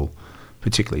role model,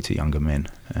 particularly to younger men.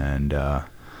 And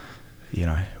we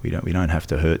don't have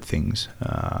to hurt things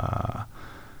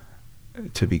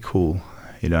to be cool.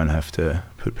 You don't have to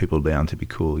put people down to be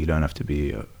cool. You don't have to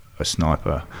be a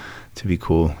sniper to be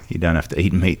cool. You don't have to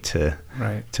eat meat to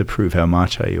prove how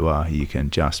macho you are. You can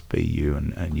just be you,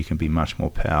 and you can be much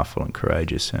more powerful and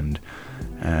courageous and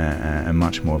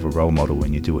much more of a role model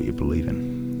when you do what you believe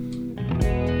in.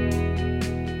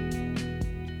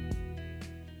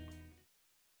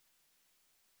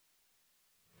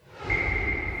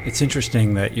 It's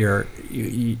interesting that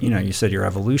you said your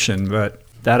evolution, but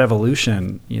that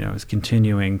evolution, is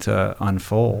continuing to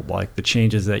unfold. Like the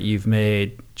changes that you've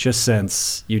made just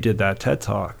since you did that TED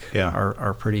Talk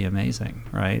are pretty amazing,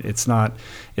 right? It's now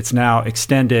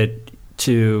extended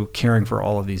to caring for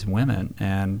all of these women,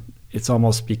 and it's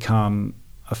almost become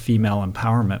a female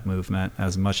empowerment movement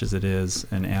as much as it is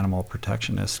an animal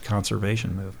protectionist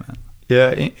conservation movement.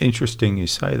 Yeah, interesting you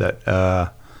say that.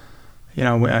 At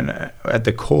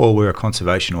the core, we're a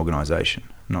conservation organisation,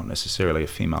 not necessarily a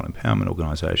female empowerment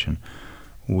organisation.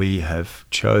 We have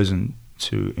chosen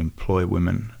to employ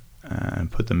women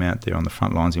and put them out there on the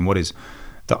front lines in what is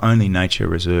the only nature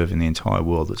reserve in the entire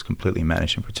world that's completely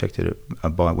managed and protected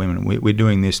by women. We're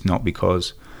doing this not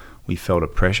because we felt a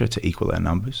pressure to equal our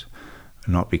numbers,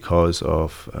 not because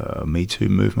of a Me Too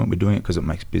movement. We're doing it because it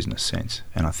makes business sense.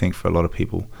 And I think for a lot of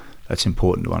people, that's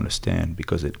important to understand,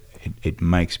 because it it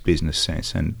makes business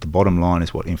sense, and the bottom line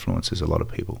is what influences a lot of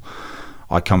people.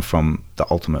 I come from the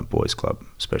ultimate boys club,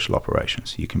 special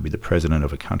operations. You can be the president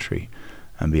of a country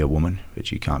and be a woman,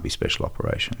 but you can't be special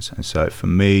operations. And so for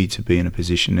me to be in a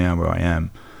position now where I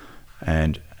am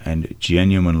and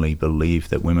genuinely believe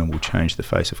that women will change the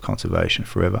face of conservation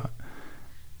forever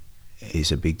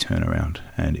is a big turnaround.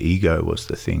 And ego was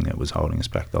the thing that was holding us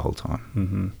back the whole time.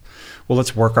 Mm-hmm. Well,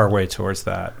 let's work our way towards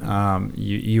that.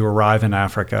 You arrive in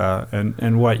Africa,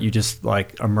 and what, you just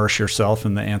like immerse yourself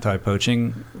in the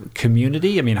anti-poaching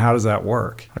community? I mean, how does that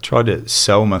work? I tried to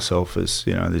sell myself as,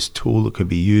 this tool that could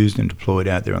be used and deployed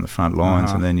out there on the front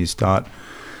lines, and then you start...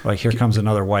 Like, here comes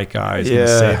another white guy who's going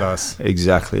to save us.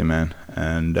 Exactly, man.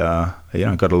 And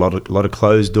got a lot of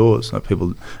closed doors. Like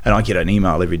people, and I get an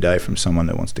email every day from someone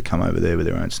that wants to come over there with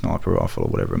their own sniper rifle or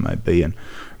whatever it may be and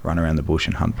run around the bush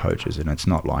and hunt poachers. And it's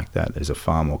not like that. There's a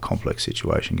far more complex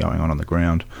situation going on the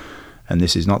ground. And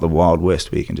this is not the Wild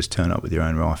West where you can just turn up with your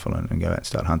own rifle and go out and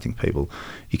start hunting people.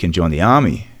 You can join the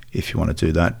army if you want to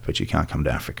do that, but you can't come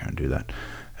to Africa and do that.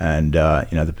 And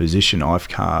the position I've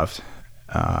carved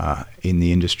in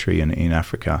the industry and in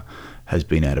Africa has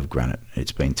been out of granite.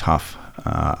 It's been tough,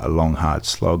 a long, hard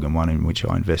slog, and one in which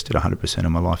I invested 100%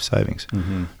 of my life savings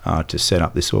to set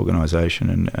up this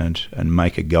organisation and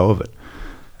make a go of it.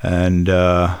 And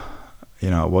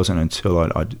it wasn't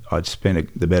until I'd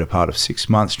spent the better part of 6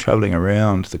 months travelling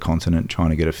around the continent trying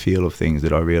to get a feel of things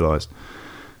that I realised,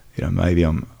 maybe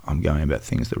I'm going about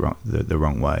things the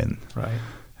wrong way.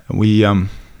 And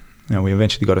we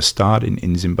eventually got a start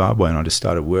in Zimbabwe, and I just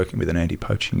started working with an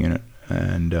anti-poaching unit,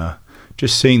 and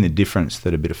just seeing the difference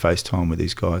that a bit of face time with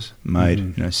these guys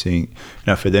made. Seeing,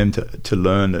 for them to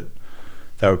learn that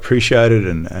they were appreciated,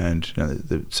 and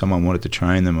that someone wanted to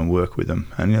train them and work with them.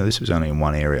 And this was only in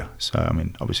one area, so I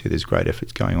mean, obviously there's great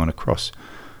efforts going on across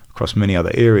many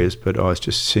other areas, but I was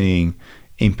just seeing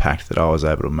impact that I was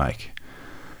able to make.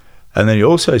 And then you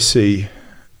also see,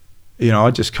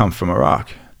 I just come from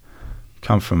Iraq.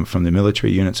 Come from the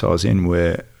military units I was in,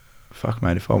 where, fuck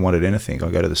mate, if I wanted anything, I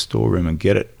go to the storeroom and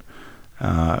get it.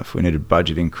 If we needed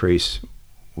budget increase,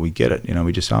 we get it.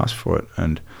 We just ask for it.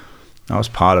 And I was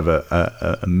part of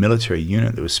a military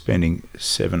unit that was spending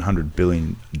 $700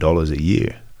 billion a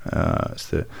year. It's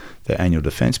the annual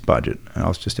defense budget, and I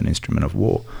was just an instrument of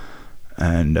war.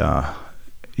 And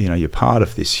you're part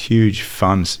of this huge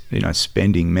funds,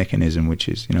 spending mechanism, which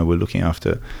is, we're looking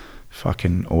after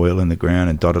fucking oil in the ground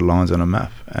and dotted lines on a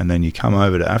map. And then you come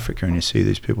over to Africa and you see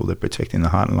these people that are protecting the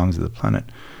heart and lungs of the planet.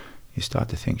 You start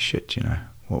to think, shit,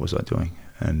 what was I doing?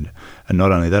 And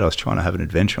not only that, I was trying to have an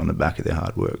adventure on the back of their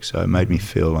hard work. So it made me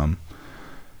feel,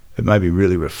 it made me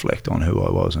really reflect on who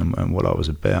I was and what I was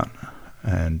about.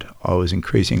 And I was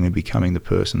increasingly becoming the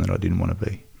person that I didn't want to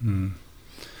be.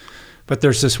 But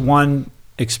there's this one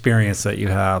experience that you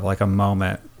have, like a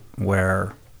moment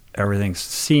where everything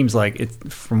seems like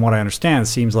it, from what I understand, it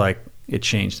seems like it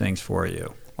changed things for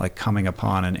you, like coming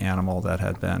upon an animal that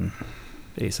had been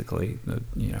basically,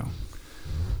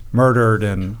 murdered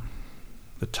and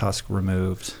the tusk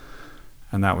removed,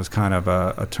 and that was kind of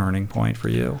a turning point for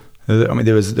you. I mean,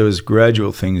 there was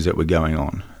gradual things that were going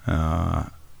on,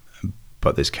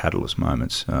 but there's catalyst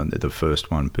moments. The first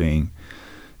one being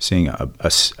seeing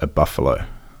a buffalo,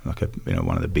 like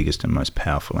one of the biggest and most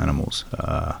powerful animals.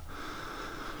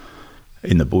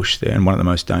 In the bush there, and one of the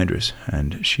most dangerous,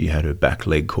 and she had her back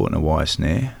leg caught in a wire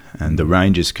snare, and the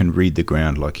rangers can read the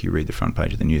ground like you read the front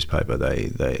page of the newspaper.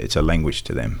 It's a language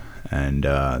to them, and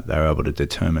they were able to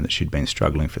determine that she'd been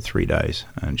struggling for 3 days,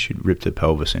 and she'd ripped her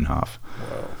pelvis in half.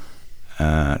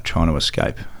 Trying to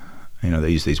escape. They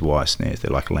use these wire snares.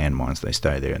 They're like landmines. They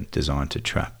stay there and designed to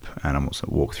trap animals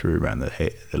that walk through around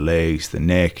the legs, the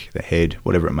neck, the head,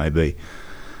 whatever it may be,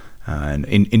 and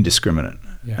indiscriminate.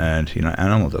 Yeah. And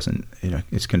animal doesn't,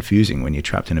 it's confusing when you're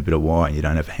trapped in a bit of wire and you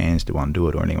don't have hands to undo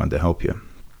it or anyone to help you.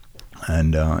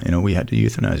 And we had to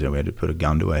euthanize her. We had to put a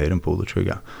gun to her head and pull the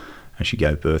trigger, and she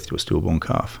gave birth to a stillborn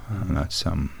calf. And that's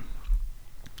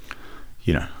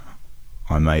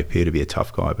I may appear to be a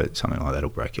tough guy, but something like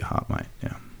that'll break your heart, mate.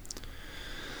 Yeah.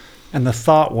 And the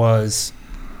thought was,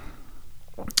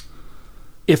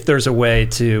 if there's a way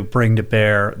to bring to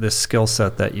bear this skill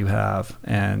set that you have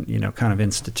and, kind of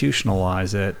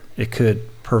institutionalize it, it could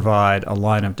provide a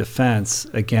line of defense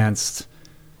against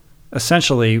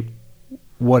essentially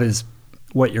what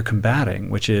you're combating,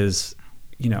 which is,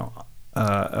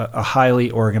 a highly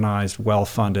organized,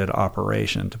 well-funded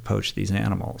operation to poach these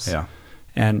animals. Yeah.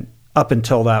 And up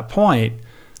until that point,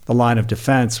 the line of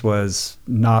defense was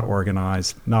not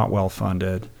organized, not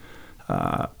well-funded,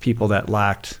 people that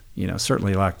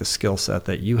certainly lacked the skill set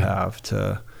that you have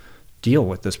to deal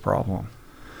with this problem.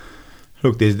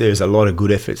 Look, there's a lot of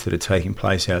good efforts that are taking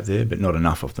place out there, but not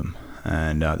enough of them.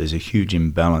 And there's a huge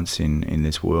imbalance in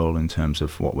this world in terms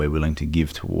of what we're willing to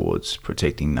give towards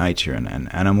protecting nature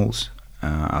and animals.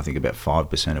 I think about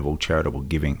 5% of all charitable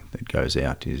giving that goes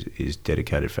out is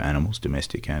dedicated for animals,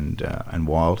 domestic and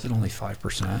wild. Is it only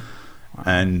 5%? Wow.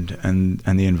 And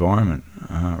the environment,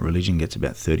 religion gets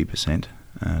about 30%,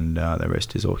 and the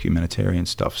rest is all humanitarian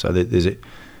stuff. So there's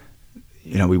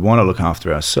we want to look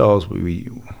after ourselves. We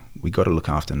got to look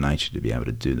after nature to be able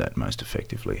to do that most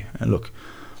effectively. And look,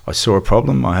 I saw a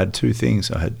problem. I had two things.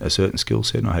 I had a certain skill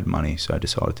set and I had money, so I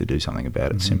decided to do something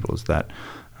about it. Mm-hmm. Simple as that.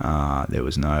 There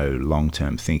was no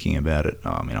long-term thinking about it.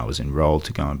 I mean, I was enrolled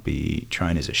to go and be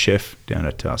trained as a chef down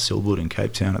at Silwood in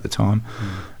Cape Town at the time,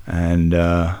 and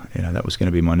that was going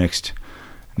to be my next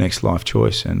life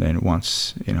choice. And then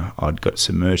once I'd got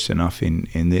submerged enough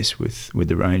in this with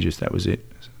the Rangers, that was it.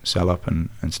 Sell up and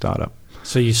start up.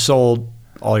 So you sold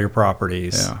all your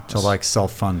properties to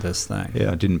self-fund this thing?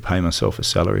 Yeah, I didn't pay myself a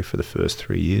salary for the first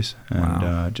 3 years,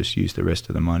 and just used the rest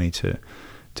of the money to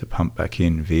pump back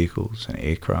in vehicles and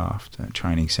aircraft,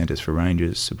 training centres for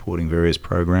Rangers, supporting various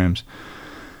programs.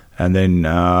 And then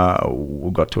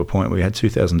we got to a point where we had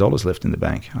 $2,000 left in the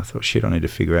bank. I thought, shit, I need to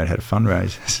figure out how to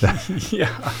fundraise. So,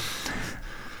 yeah.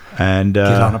 And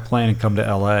get on a plane and come to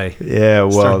LA. Yeah,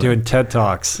 well, start doing TED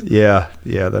Talks. Yeah,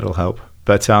 that'll help.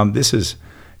 But this is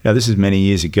many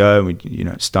years ago. We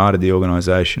started the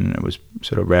organisation. It was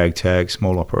sort of ragtag,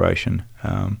 small operation.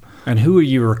 And who are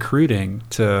you recruiting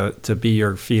to be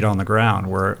your feet on the ground?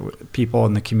 Were people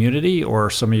in the community or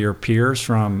some of your peers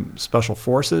from special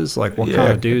forces? Like what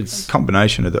kind of dudes? A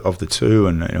combination of the two,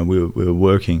 and we were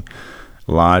working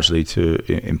largely to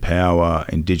empower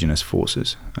Indigenous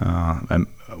forces, and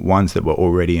ones that were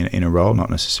already in a role, not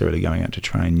necessarily going out to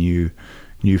train new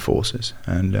forces.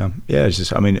 And it's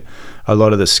just, a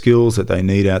lot of the skills that they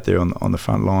need out there on the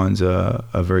front lines are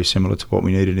very similar to what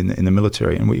we needed in the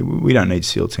military. And we don't need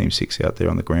SEAL Team 6 out there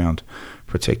on the ground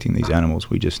protecting these animals.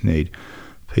 We just need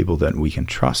people that we can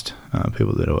trust,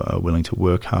 people that are willing to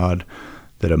work hard,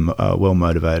 that are well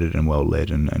motivated and well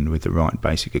led, and with the right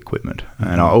basic equipment.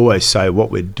 And I always say what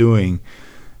we're doing,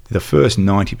 the first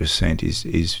 90%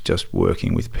 is just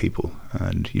working with people.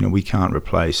 And we can't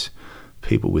replace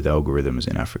people with algorithms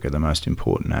in Africa. The most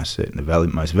important asset and the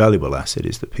most valuable asset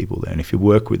is the people there. And if you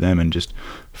work with them and just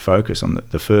focus on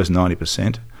the first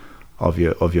 90% of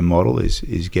your model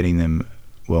is getting them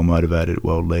well motivated,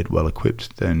 well led, well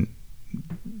equipped, then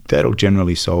that'll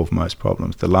generally solve most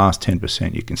problems. The last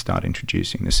 10% you can start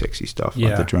introducing the sexy stuff,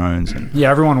 like the drones.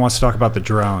 Everyone wants to talk about the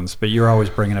drones, but you're always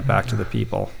bringing it back to the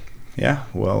people. Yeah,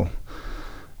 well,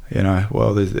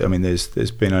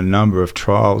 there's been a number of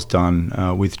trials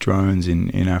done with drones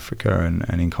in Africa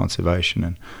and in conservation.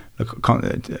 And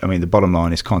the bottom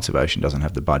line is conservation doesn't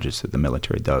have the budgets that the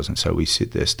military does, and so we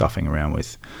sit there stuffing around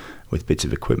with bits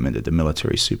of equipment that the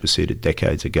military superseded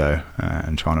decades ago,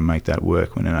 and trying to make that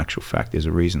work, when in actual fact there's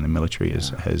a reason the military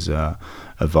has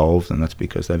evolved, and that's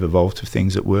because they've evolved to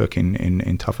things that work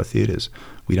in tougher theatres.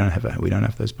 We don't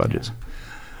have those budgets. Yeah.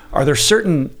 Are there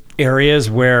certain areas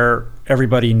where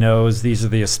everybody knows these are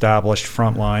the established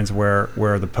front lines where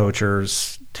the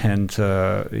poachers tend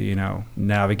to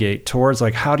navigate towards?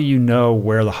 Like, how do you know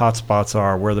where the hot spots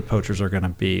are, where the poachers are going to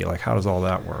be? Like, how does all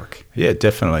that work? Yeah,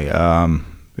 definitely.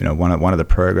 One of the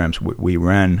programs we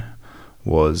ran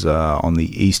was on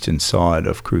the eastern side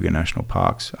of Kruger National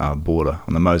Park's border,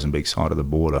 on the Mozambique side of the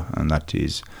border, and that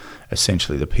is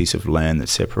essentially the piece of land that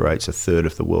separates a third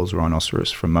of the world's rhinoceros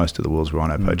from most of the world's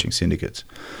rhino poaching syndicates.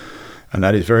 And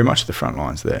that is very much the front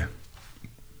lines there.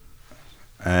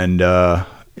 And the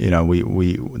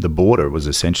border was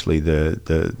essentially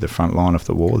the front line of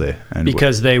the war there. And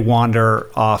because they wander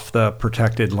off the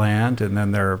protected land, and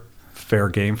then they're fair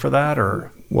game for that,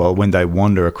 or? Well, when they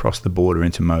wander across the border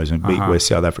into Mozambique, where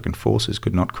South African forces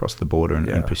could not cross the border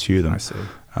and pursue them,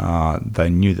 they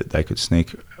knew that they could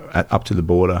sneak up to the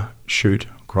border, shoot,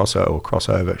 cross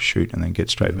over, shoot, and then get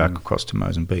straight back across to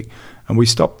Mozambique. And we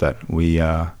stopped that.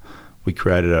 We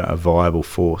created a viable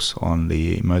force on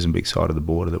the Mozambique side of the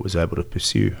border that was able to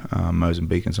pursue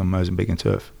Mozambicans on Mozambican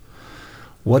turf.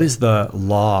 What is the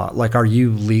law? Like, are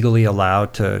you legally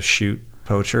allowed to shoot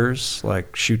poachers,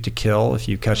 like shoot to kill if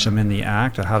you catch them in the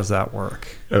act? Or how does that work?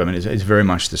 It's very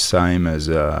much the same as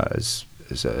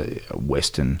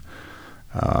Western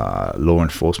law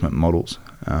enforcement models,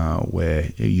 where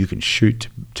you can shoot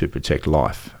to protect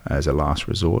life as a last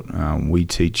resort. We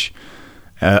teach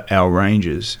our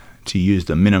rangers to use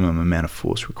the minimum amount of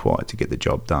force required to get the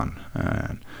job done.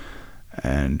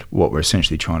 And what we're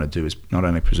essentially trying to do is not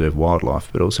only preserve wildlife,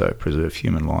 but also preserve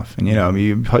human life. And,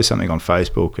 you post something on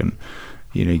Facebook and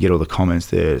you get all the comments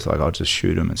there. It's like, I'll just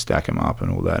shoot them and stack them up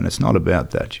and all that. And it's not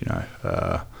about that,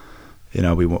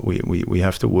 we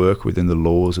have to work within the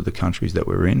laws of the countries that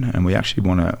we're in, and we actually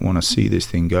want to see this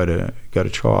thing go to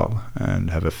trial and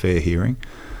have a fair hearing.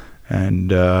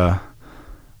 And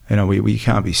we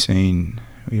can't be seen.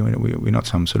 We're not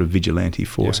some sort of vigilante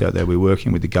force out there. We're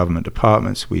working with the government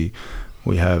departments. We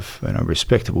have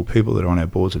respectable people that are on our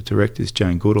boards of directors.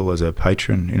 Jane Goodall as our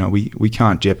patron. We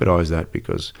can't jeopardise that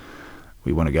because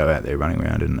we want to go out there running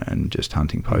around and just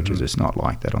hunting poachers. Mm-hmm. It's not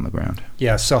like that on the ground.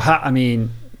 Yeah. So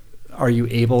are you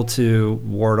able to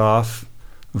ward off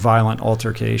violent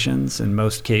altercations in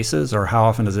most cases, or how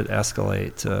often does it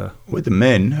escalate to? With the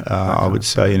men, I would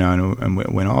say, and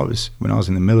when I was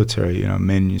in the military,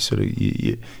 men,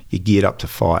 you geared up to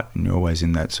fight, and you're always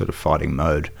in that sort of fighting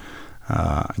mode.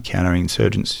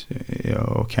 Counterinsurgents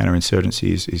or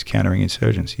counterinsurgency is countering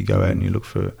insurgents. You go out and you look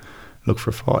for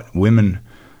a fight. Women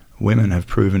have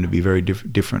proven to be very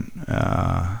different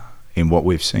in what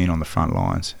we've seen on the front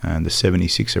lines, and the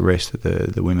 76 arrests that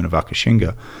the women of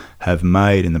Akashinga have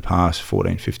made in the past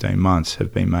 15 months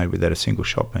have been made without a single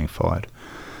shot being fired,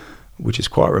 which is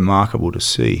quite remarkable to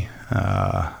see,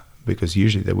 because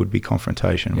usually there would be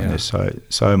confrontation when there's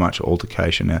so much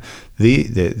altercation. Now,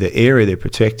 the area they're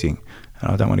protecting, and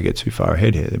I don't want to get too far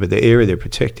ahead here, but the area they're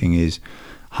protecting is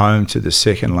home to the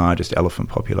second largest elephant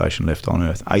population left on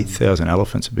Earth. 8,000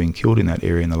 elephants have been killed in that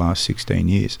area in the last 16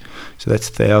 years. So that's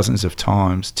thousands of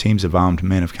times teams of armed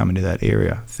men have come into that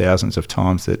area, thousands of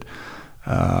times that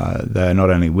they're not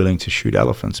only willing to shoot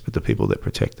elephants, but the people that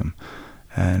protect them.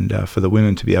 And for the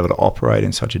women to be able to operate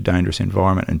in such a dangerous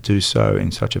environment and do so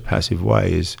in such a passive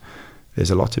way, there's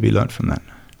a lot to be learnt from that.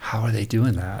 How are they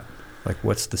doing that? Like,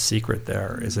 what's the secret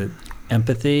there? Is it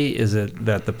empathy? Is it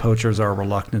that the poachers are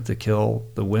reluctant to kill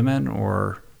the women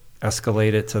or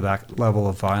escalate it to that level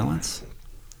of violence?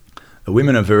 The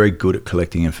women are very good at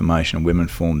collecting information, and women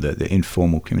form the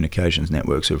informal communications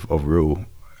networks of rural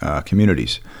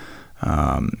communities.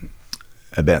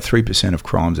 About 3% of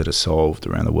crimes that are solved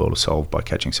around the world are solved by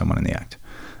catching someone in the act.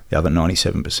 The other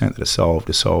 97% that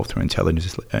are solved through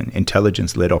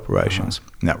intelligence-led operations.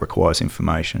 Uh-huh. And that requires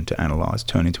information to analyse,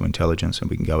 turn into intelligence, and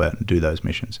we can go out and do those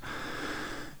missions.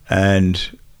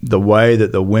 And the way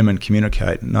that the women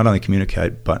communicate, not only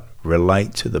communicate, but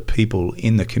relate to the people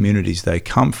in the communities they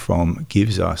come from,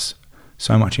 gives us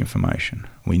so much information.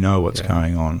 We know what's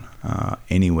going on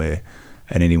anywhere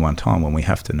at any one time when we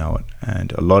have to know it.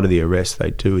 And a lot of the arrests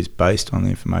they do is based on the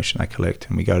information they collect.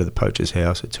 And we go to the poacher's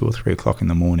house at 2 or 3 o'clock in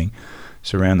the morning,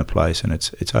 surround the place, and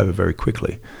it's over very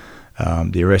quickly.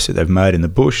 The arrests that they've made in the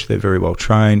bush, they're very well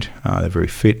trained, they're very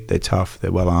fit, they're tough,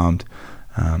 they're well armed.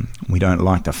 We don't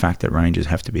like the fact that rangers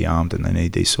have to be armed and they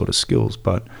need these sort of skills,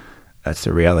 but that's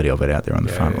the reality of it out there on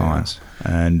the front lines.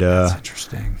 And that's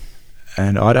interesting.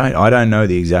 And I don't know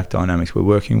the exact dynamics. We're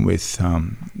working with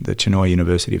the Chennai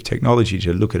University of Technology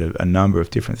to look at a number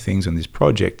of different things on this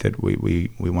project that we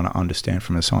want to understand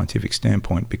from a scientific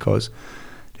standpoint, because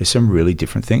there's some really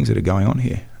different things that are going on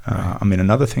here. Right.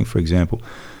 Another thing, for example,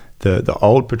 the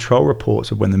old patrol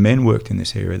reports of when the men worked in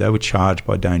this area, they were charged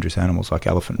by dangerous animals like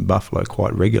elephant and buffalo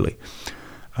quite regularly.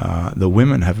 The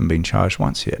women haven't been charged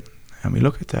once yet. And we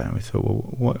look at that and we thought,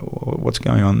 well, what's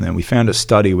going on there? We found a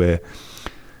study where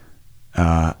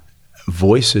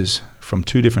voices from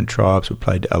 2 different tribes were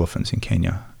played to elephants in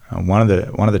Kenya. One of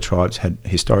the tribes had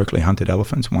historically hunted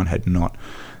elephants, one had not.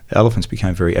 The elephants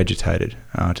became very agitated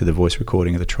to the voice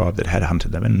recording of the tribe that had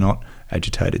hunted them, and not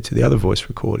agitated to the other voice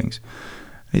recordings.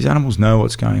 These animals know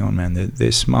what's going on, man.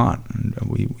 They're smart. And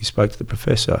we spoke to the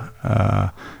professor,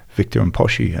 Victor and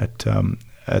Poaching at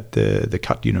the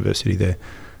Cut University there.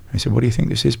 And he said, "What do you think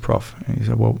this is, Prof?" And he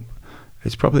said, "Well,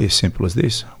 it's probably as simple as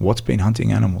this. What's been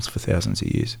hunting animals for thousands of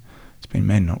years? It's been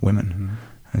men, not women." Mm-hmm.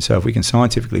 And so if we can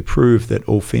scientifically prove that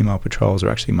all female patrols are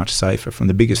actually much safer from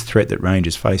the biggest threat that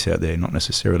rangers face out there, not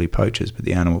necessarily poachers, but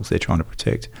the animals they're trying to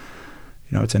protect,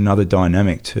 it's another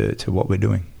dynamic to what we're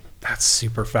doing. That's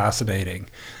super fascinating.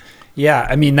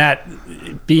 Yeah,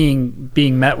 that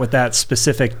being met with that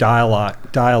specific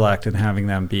dialect and having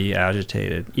them be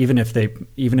agitated, even if they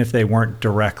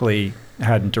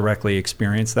hadn't directly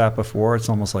experienced that before, it's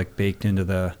almost like baked into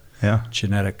the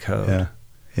genetic code.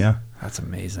 Yeah. That's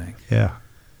amazing. Yeah.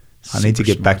 I need to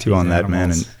get back to you on that,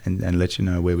 animals. Man, and let you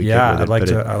know where we get with it.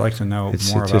 I'd like to know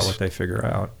more about what they figure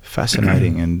out.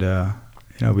 Fascinating, and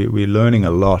we're learning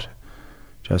a lot.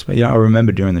 But I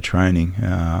remember during the training,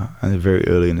 and very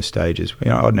early in the stages,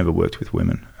 I'd never worked with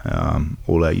women.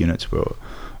 All our units were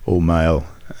all male,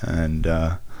 and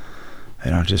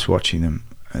just watching them.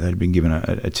 they'd been given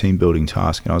a team building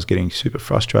task, and I was getting super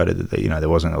frustrated that there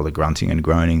wasn't all the grunting and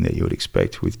groaning that you would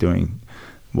expect with doing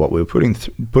what we were putting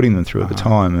them through at the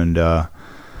time. And I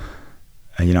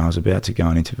was about to go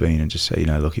and intervene and just say,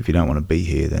 look, if you don't want to be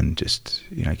here, then just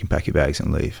you can pack your bags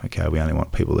and leave. Okay, we only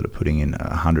want people that are putting in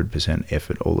 100%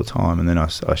 effort all the time. And then I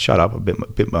shut up,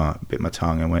 bit my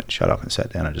tongue, and went shut up and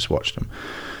sat down and just watched them.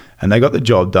 And they got the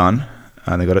job done.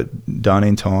 And they got it done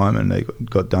in time, and they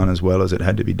got done as well as it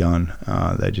had to be done.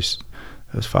 There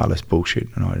was far less bullshit,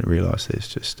 and I realised there's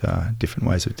just different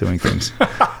ways of doing things.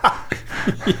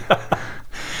 Yeah.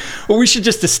 Well, we should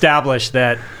just establish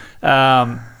that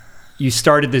you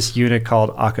started this unit called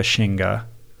Akashinga,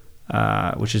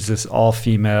 which is this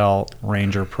all-female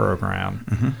ranger program.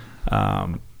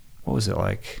 Mm-hmm. What was it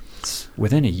like? It's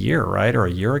within a year, right? Or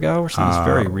a year ago or something? It's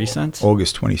very recent.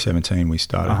 August 2017 we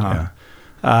started,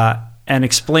 yeah. And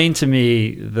explain to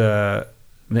me the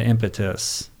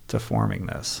impetus to forming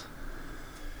this.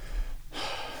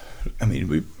 I mean,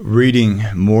 we're reading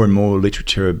more and more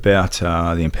literature about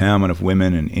the empowerment of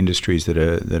women and industries that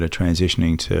are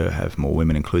transitioning to have more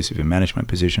women inclusive in management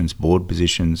positions, board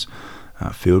positions,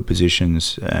 field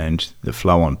positions, and the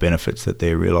flow-on benefits that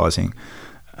they're realising,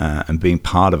 and being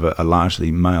part of a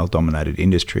largely male-dominated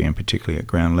industry, and particularly at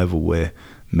ground level where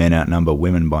men outnumber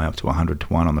women by up to 100 to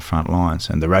 1 on the front lines.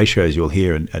 And the ratios you'll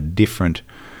hear are different.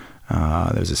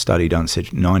 There was a study done that said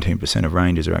 19% of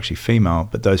rangers are actually female,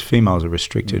 but those females are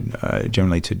restricted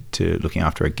generally to looking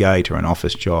after a gate or an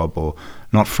office job, or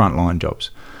not frontline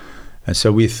jobs. And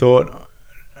so we thought,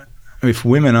 if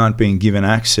women aren't being given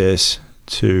access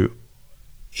to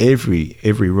every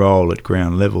role at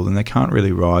ground level, then they can't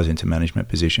really rise into management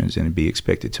positions and be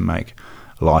expected to make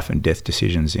life and death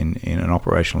decisions in an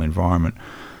operational environment.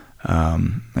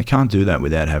 They can't do that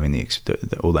without having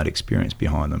all that experience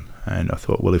behind them. And I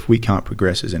thought, well, if we can't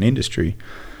progress as an industry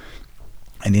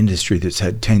that's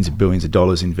had tens of billions of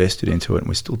dollars invested into it, and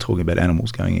we're still talking about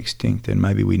animals going extinct, then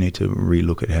maybe we need to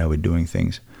relook at how we're doing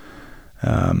things.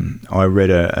 I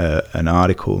read an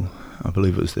article, I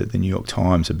believe it was the New York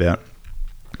Times, about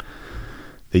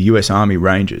the US Army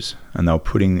Rangers, and they were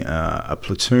putting a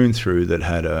platoon through that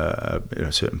had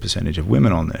a certain percentage of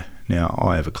women on there. Now,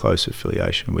 I have a close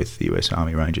affiliation with the US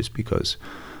Army Rangers because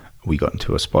we got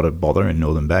into a spot of bother in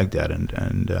northern Baghdad,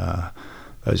 and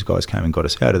those guys came and got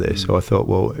us out of there. So I thought,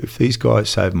 well, if these guys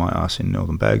saved my ass in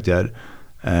northern Baghdad,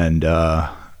 and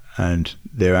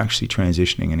they're actually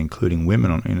transitioning and including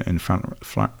women in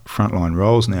frontline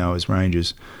roles now as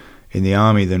rangers in the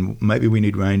Army, then maybe we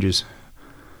need rangers,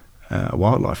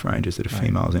 wildlife rangers that are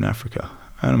females in Africa.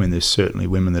 And I mean, there's certainly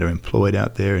women that are employed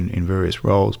out there in various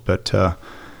roles, but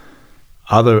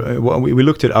we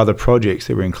looked at other projects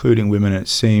that were including women, and it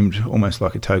seemed almost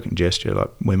like a token gesture, like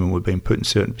women were being put in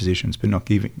certain positions but not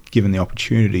given the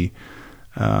opportunity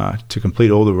to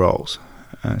complete all the roles.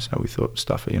 So we thought,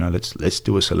 let's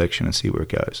do a selection and see where it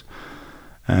goes.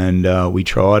 And we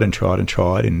tried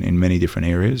in many different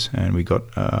areas, and we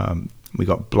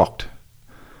got blocked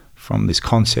from this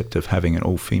concept of having an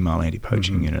all-female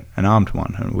anti-poaching unit, an armed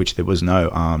one, in which there was no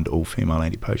armed all-female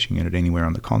anti-poaching unit anywhere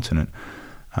on the continent.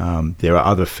 There are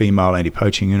other female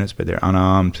anti-poaching units, but they're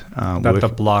unarmed.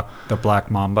 The Black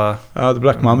Mamba? The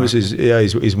Black Mambas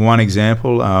is one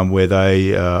example where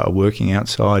they are working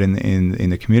outside in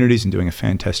the communities and doing a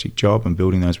fantastic job and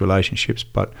building those relationships.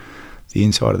 But the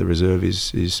inside of the reserve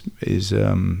is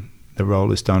the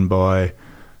role is done by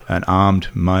an armed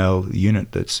male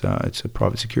unit. It's a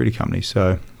private security company,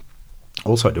 so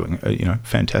also doing a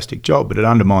fantastic job. But it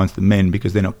undermines the men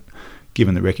because they're not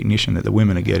given the recognition that the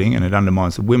women are getting, and it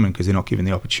undermines the women because they're not given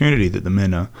the opportunity that the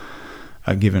men are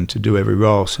given to do every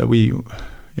role. So we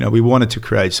wanted to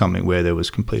create something where there was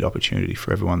complete opportunity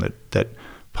for everyone that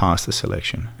passed the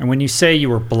selection. And when you say you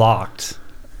were blocked,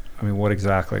 I mean, what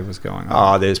exactly was going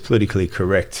on? There's politically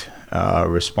correct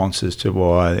responses to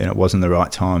why it wasn't the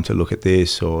right time to look at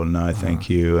this, or no, thank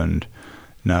you, and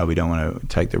no, we don't want to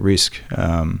take the risk.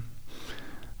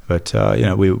 But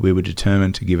we were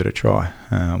determined to give it a try.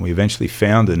 We eventually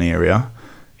found an area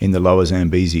in the lower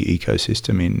Zambezi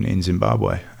ecosystem in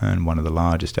Zimbabwe, and one of the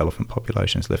largest elephant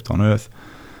populations left on Earth.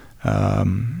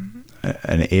 An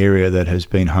area that has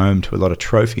been home to a lot of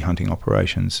trophy hunting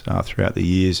operations throughout the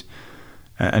years.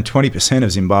 And 20%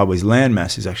 of Zimbabwe's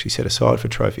landmass is actually set aside for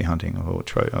trophy hunting or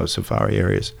safari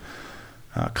areas.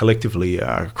 Collectively,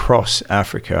 across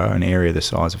Africa, an area the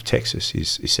size of Texas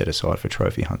is set aside for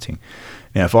trophy hunting.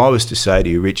 Now, if I was to say to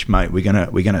you, Rich, mate, we're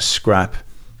gonna scrap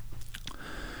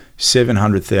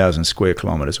 700,000 square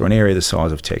kilometres, or an area the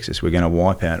size of Texas, we're going to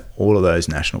wipe out all of those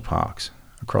national parks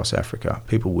across Africa,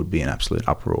 people would be in absolute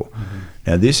uproar. Mm-hmm.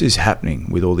 Now, this is happening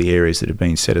with all the areas that have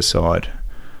been set aside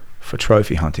for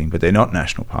trophy hunting, but they're not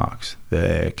national parks.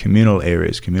 They're communal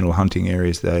areas, communal hunting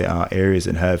areas. They are areas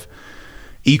that have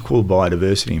equal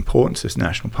biodiversity importance as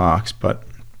national parks, but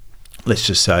let's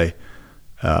just say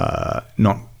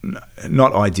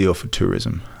not ideal for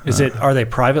tourism. Are they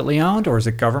privately owned, or is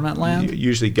it government land?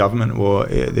 Usually government, or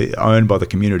they're owned by the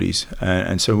communities.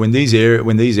 And so when these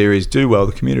areas do well,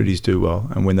 the communities do well,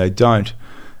 and when they don't,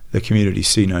 the communities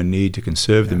see no need to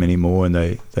conserve them anymore, and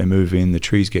they move in. The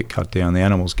trees get cut down, the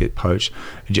animals get poached.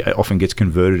 It often gets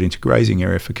converted into grazing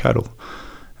area for cattle.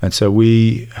 And so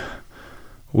we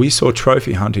saw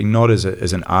trophy hunting not as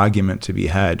an argument to be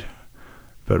had,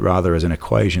 but rather as an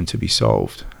equation to be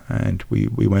solved. And we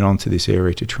went on to this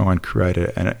area to try and create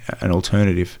an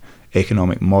alternative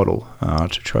economic model to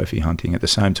trophy hunting, at the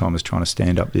same time as trying to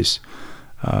stand up this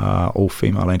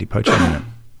all-female anti-poaching unit.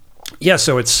 Yeah,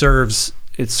 so it serves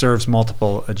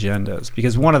multiple agendas,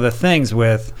 because one of the things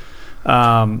with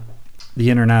the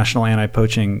International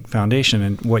Anti-Poaching Foundation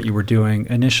and what you were doing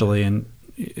initially and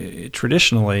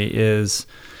traditionally is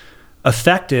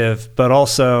effective, but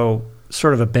also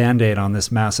sort of a Band-Aid on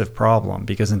this massive problem,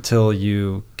 because until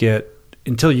you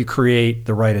create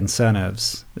the right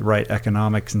incentives, the right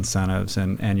economic incentives,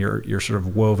 and you're sort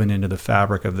of woven into the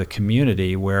fabric of the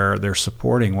community where they're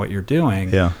supporting what you're doing,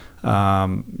 you're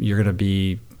going to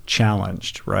be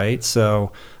challenged, right?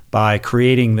 So by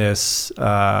creating this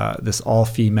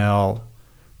all-female,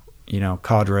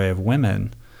 cadre of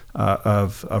women,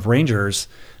 of rangers,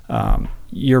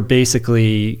 you're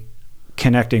basically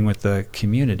connecting with the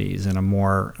communities in a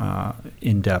more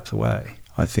in-depth way.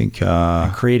 I think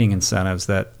and creating incentives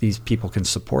that these people can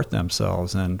support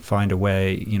themselves and find a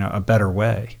way, a better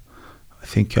way. I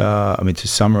think, to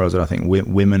summarize it, I think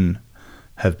women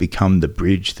have become the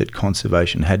bridge that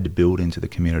conservation had to build into the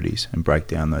communities and break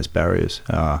down those barriers.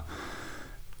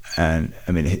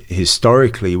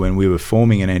 Historically, when we were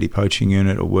forming an anti-poaching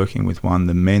unit or working with one,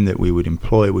 the men that we would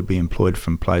employ would be employed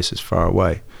from places far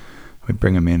away. We'd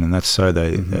bring them in, and that's so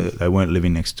they weren't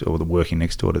living next to, or working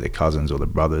next door to their cousins or their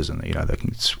brothers, and they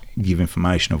can give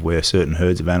information of where certain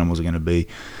herds of animals are going to be.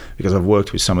 Because I've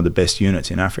worked with some of the best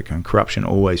units in Africa, and corruption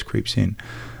always creeps in.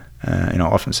 I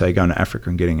often say going to Africa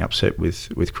and getting upset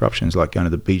with corruption is like going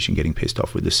to the beach and getting pissed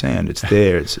off with the sand. It's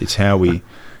there. It's how we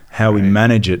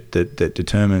manage it that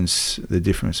determines the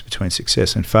difference between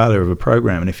success and failure of a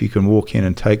program. And if you can walk in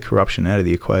and take corruption out of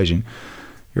the equation,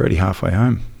 you're already halfway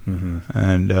home. Mm-hmm.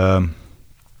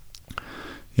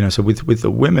 And so with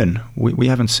the women, we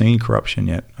haven't seen corruption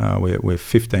yet. We're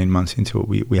 15 months into it.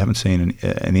 We haven't seen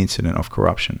an incident of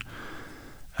corruption.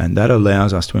 And that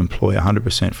allows us to employ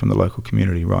 100% from the local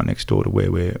community right next door to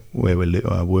where we're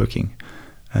working.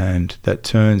 And that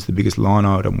turns the biggest line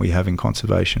item we have in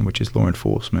conservation, which is law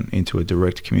enforcement, into a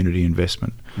direct community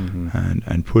investment. Mm-hmm.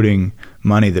 and putting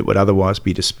money that would otherwise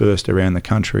be dispersed around the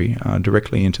country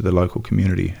directly into the local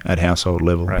community at household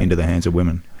level, into the hands of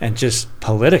women. And just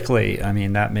politically,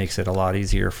 that makes it a lot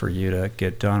easier for you to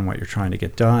get done what you're trying to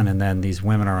get done. And then these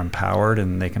women are empowered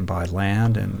and they can buy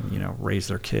land and, raise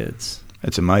their kids.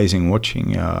 It's amazing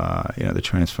watching, the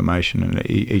transformation. And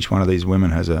each one of these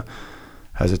women has a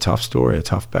tough story, a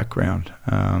tough background.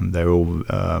 They're all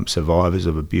survivors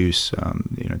of abuse,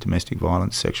 domestic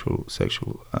violence, sexual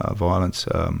violence,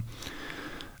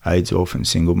 AIDS orphans,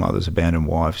 single mothers, abandoned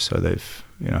wives. So they've,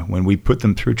 when we put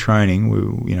them through training,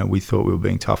 we thought we were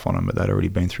being tough on them, but they'd already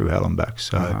been through hell and back.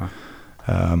 So,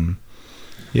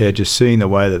 just seeing the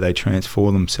way that they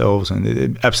transform themselves,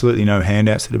 and absolutely no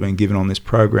handouts that have been given on this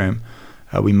program.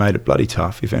 We made it bloody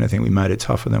tough. If anything, we made it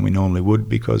tougher than we normally would,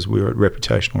 because we were at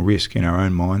reputational risk in our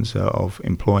own minds of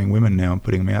employing women now and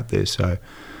putting them out there. So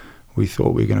we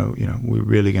thought we're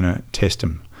really going to test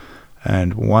them.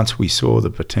 And once we saw the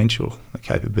potential, the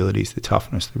capabilities, the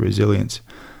toughness, the resilience,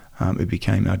 it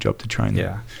became our job to train them.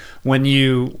 Yeah. When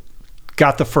you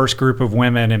got the first group of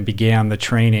women and began the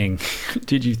training,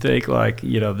 did you think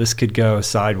this could go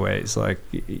sideways?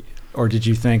 Or did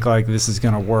you think this is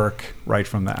going to work right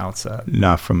from the outset?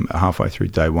 No, from halfway through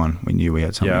day one, we knew we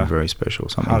had something very special,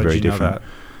 something very different.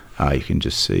 You can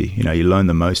just see, you learn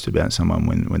the most about someone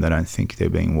when they don't think they're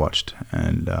being watched.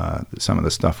 And some of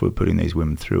the stuff we're putting these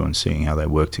women through and seeing how they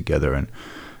work together, and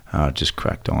just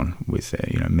cracked on with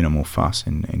minimal fuss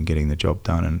in getting the job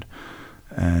done.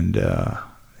 And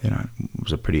it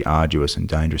was a pretty arduous and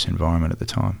dangerous environment at the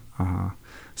time. Uh-huh.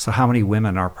 So how many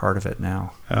women are part of it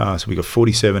now? So we've got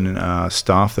 47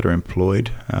 staff that are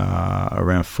employed.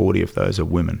 Around 40 of those are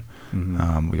women.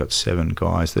 Mm-hmm. We've got 7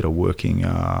 guys that are working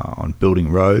on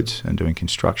building roads and doing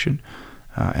construction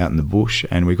out in the bush.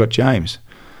 And we've got James.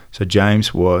 So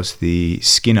James was the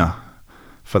skinner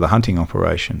for the hunting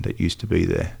operation that used to be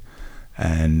there.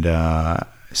 And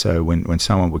So when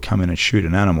someone would come in and shoot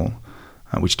an animal,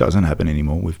 which doesn't happen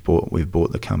anymore, we've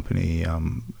bought the company,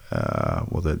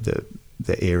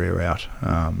 the area out,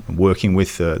 working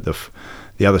with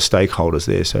the other stakeholders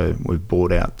there. So we've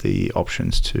bought out the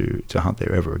options to hunt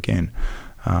there ever again,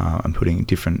 and putting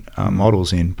different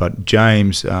models in. But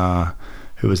James,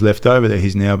 who was left over there,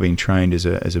 he's now being trained as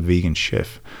a vegan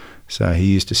chef. So he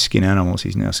used to skin animals.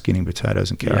 He's now skinning potatoes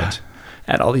and carrots. Yeah.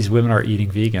 And all these women are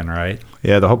eating vegan, right?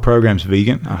 Yeah, the whole program's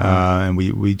vegan. And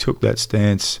we took that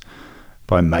stance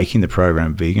by making the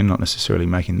program vegan, not necessarily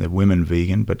making the women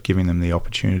vegan, but giving them the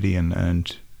opportunity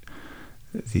and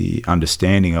the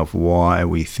understanding of why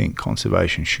we think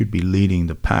conservation should be leading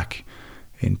the pack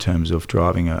in terms of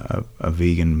driving a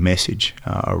vegan message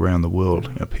around the world.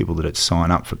 You know, people that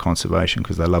sign up for conservation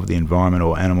because they love the environment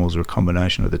or animals or a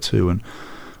combination of the two, and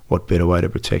what better way to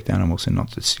protect animals than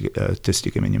not to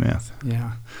stick them in your mouth?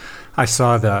 Yeah. I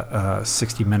saw the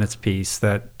 60 Minutes piece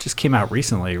that just came out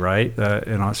recently, right,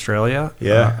 in Australia,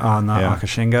 on the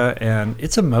Akashinga, and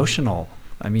it's emotional.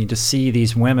 I mean, to see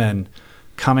these women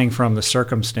coming from the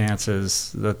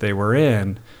circumstances that they were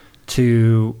in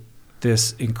to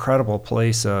this incredible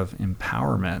place of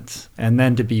empowerment, and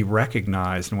then to be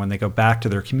recognized, and when they go back to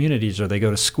their communities or they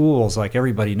go to schools, like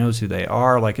everybody knows who they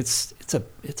are. Like it's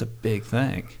a big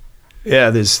thing.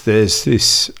 Yeah, there's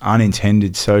this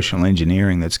unintended social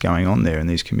engineering that's going on there in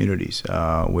these communities,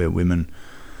 where women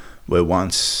were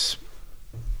once,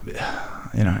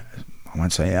 I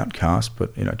won't say outcast,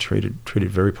 but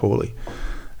treated very poorly,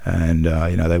 and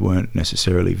they weren't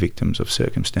necessarily victims of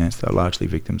circumstance. They're largely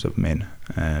victims of men,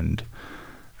 and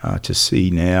to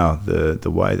see now the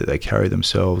way that they carry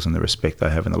themselves and the respect they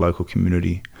have in the local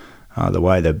community. The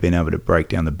way they've been able to break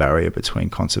down the barrier between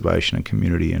conservation and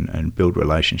community and build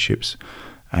relationships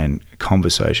and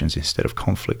conversations instead of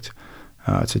conflict.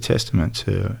 It's a testament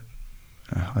to,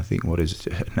 I think, what is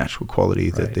a natural quality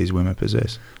that these women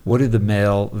possess. What did the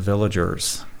male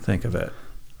villagers think of it?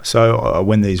 So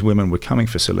when these women were coming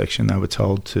for selection, they were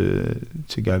told to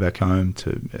go back home,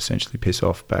 to essentially piss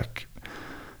off back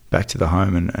to the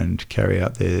home and carry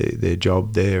out their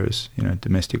job there as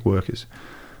domestic workers.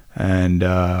 And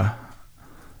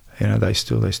they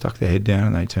stuck their head down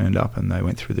and they turned up and they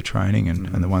went through the training, and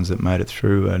the ones that made it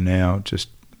through are now just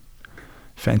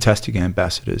fantastic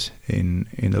ambassadors in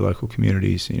the local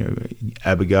communities.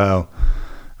 Abigail,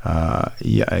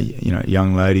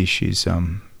 young lady, she's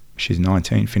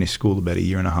 19, finished school about a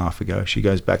year and a half ago. She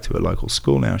goes back to her local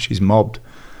school now. She's mobbed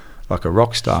like a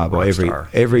rock star by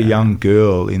every young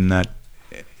girl in that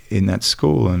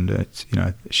school, and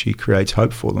she creates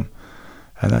hope for them.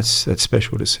 And that's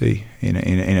special to see in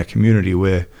a community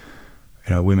where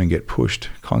women get pushed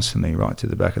constantly right to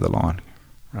the back of the line.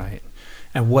 Right.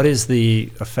 And what is the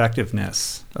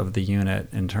effectiveness of the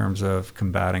unit in terms of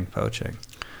combating poaching?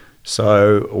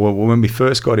 So when we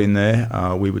first got in there,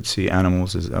 we would see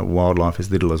animals as wildlife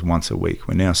as little as once a week.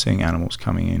 We're now seeing animals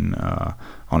coming in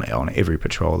on every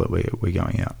patrol that we're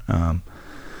going out.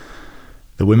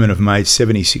 The women have made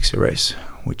 76 arrests,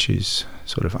 which is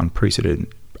sort of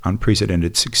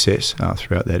unprecedented success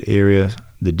throughout that area.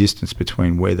 The distance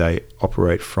between where they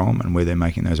operate from and where they're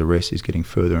making those arrests is getting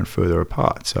further and further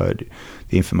apart. So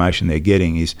the information they're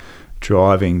getting is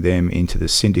driving them into the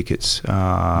syndicates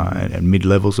and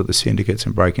mid-levels of the syndicates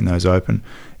and breaking those open.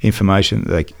 Information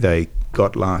that they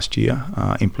got last year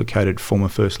implicated former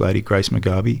First Lady Grace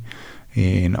Mugabe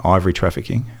in ivory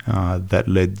trafficking. That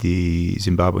led the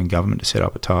Zimbabwean government to set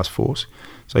up a task force.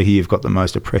 So here you've got the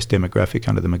most oppressed demographic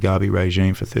under the Mugabe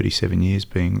regime for 37 years,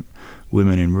 being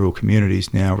women in rural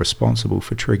communities, now responsible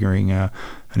for triggering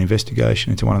an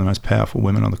investigation into one of the most powerful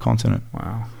women on the continent.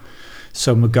 Wow.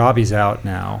 So Mugabe's out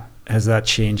now. Has that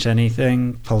changed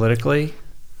anything politically?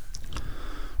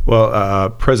 Well,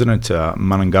 President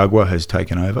Mnangagwa has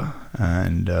taken over,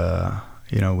 and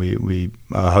we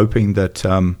are hoping that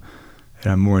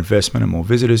more investment and more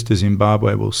visitors to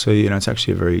Zimbabwe will see. It's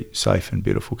actually a very safe and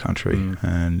beautiful country.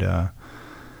 And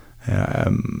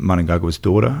Mnangagwa's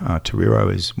daughter,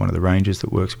 Tariro, is one of the rangers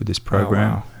that works with this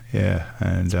program. Oh, wow. Yeah,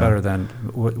 and it's better than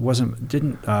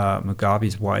didn't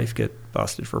Mugabe's wife get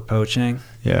busted for poaching?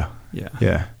 Yeah.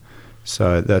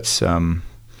 So that's and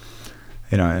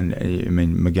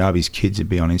Mugabe's kids would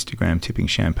be on Instagram tipping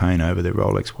champagne over their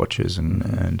Rolex watches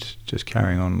and just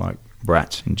carrying on like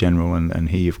brats in general, and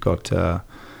here you've got the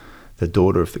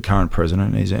daughter of the current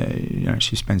president.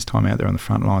 She spends time out there on the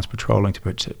front lines patrolling to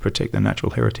protect the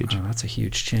natural heritage. Oh, that's a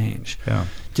huge change. Yeah.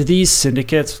 Do these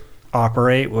syndicates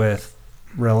operate with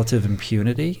relative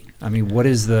impunity? I mean, what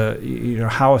is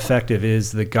how effective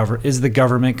is the government? Is the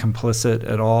government complicit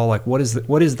at all? Like, what is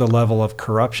the level of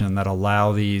corruption that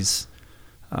allow these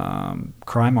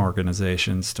crime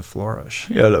organizations to flourish.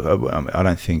 Yeah, look, I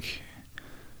don't think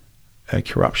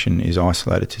corruption is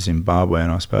isolated to Zimbabwe,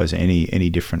 and I suppose any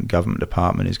different government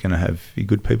department is going to have your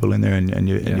good people in there and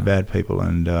your bad people,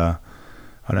 and I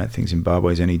don't think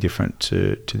Zimbabwe is any different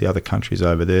to the other countries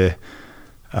over there.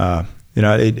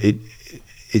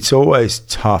 It's always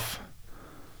tough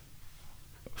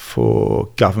for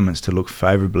governments to look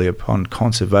favourably upon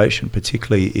conservation,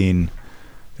 particularly in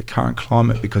the current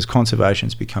climate, because conservation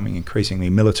is becoming increasingly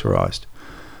militarised.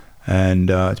 And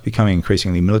it's becoming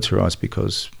increasingly militarised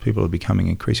because people are becoming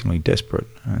increasingly desperate.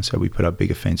 And so we put up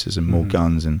bigger fences and more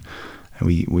guns, and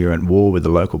we're at war with the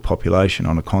local population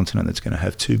on a continent that's going to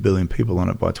have 2 billion people on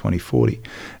it by 2040.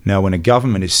 Now, when a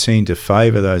government is seen to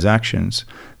favour those actions,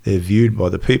 they're viewed by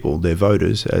the people, their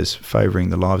voters, as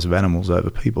favouring the lives of animals over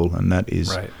people, and that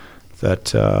is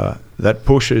that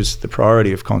pushes the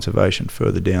priority of conservation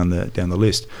further down the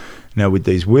list. Now, with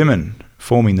these women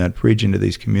forming that bridge into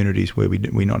these communities where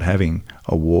we're not having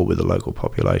a war with the local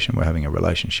population, we're having a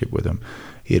relationship with them,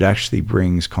 it actually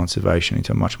brings conservation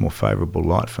into a much more favourable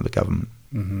light for the government.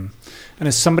 Mm-hmm. And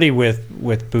as somebody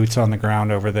with boots on the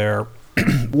ground over there,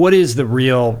 what is the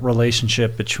real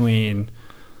relationship between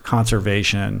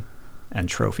conservation and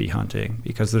trophy hunting?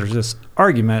 Because there's this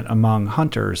argument among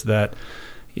hunters that,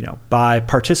 by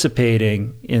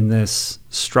participating in this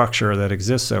structure that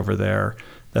exists over there,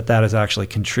 that is actually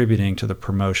contributing to the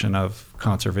promotion of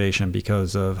conservation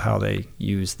because of how they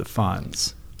use the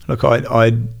funds. Look, I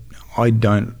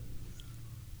used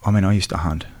to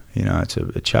hunt. It's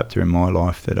a chapter in my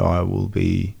life that I will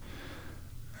be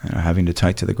having to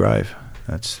take to the grave.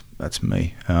 That's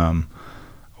me.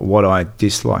 What I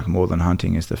dislike more than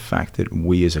hunting is the fact that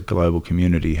we as a global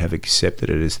community have accepted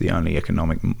it as the only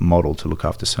economic model to look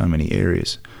after so many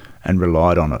areas and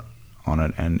relied on it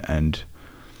and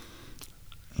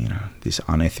this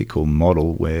unethical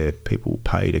model where people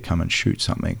pay to come and shoot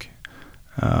something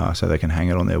so they can hang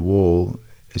it on their wall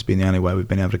has been the only way we've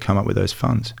been able to come up with those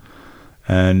funds.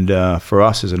 And for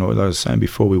us, as I was saying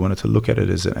before, we wanted to look at it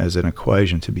as an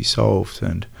equation to be solved.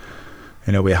 And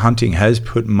where hunting has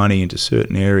put money into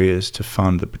certain areas to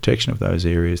fund the protection of those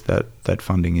areas, that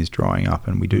funding is drying up,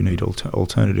 and we do need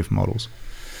alternative models.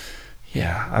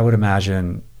 Yeah, I would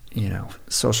imagine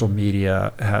social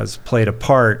media has played a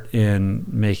part in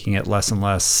making it less and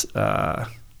less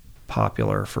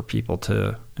popular for people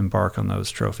to embark on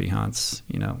those trophy hunts.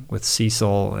 With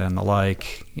Cecil and the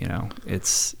like,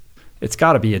 it's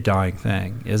got to be a dying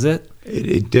thing, is it?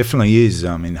 It definitely is.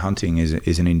 Hunting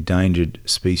is an endangered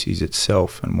species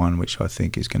itself, and one which I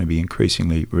think is going to be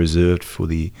increasingly reserved for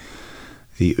the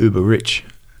uber rich.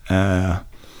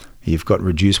 You've got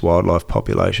reduced wildlife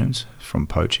populations from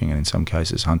poaching and in some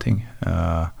cases hunting,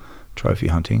 trophy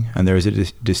hunting, and there is a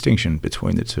distinction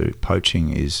between the two.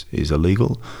 Poaching is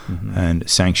illegal, and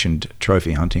sanctioned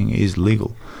trophy hunting is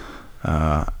legal.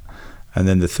 And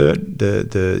then the third,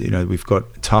 we've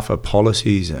got tougher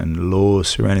policies and laws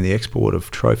surrounding the export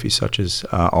of trophies such as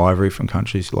ivory from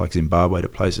countries like Zimbabwe to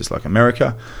places like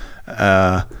America.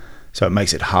 So it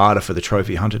makes it harder for the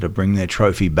trophy hunter to bring their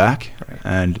trophy back. Right.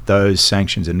 And those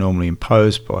sanctions are normally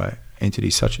imposed by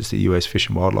entities such as the US Fish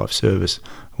and Wildlife Service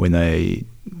when they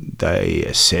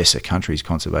assess a country's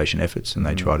conservation efforts, and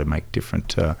they try to make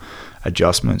different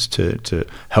adjustments to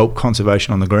help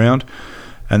conservation on the ground.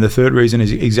 And the third reason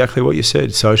is exactly what you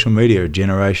said: social media. A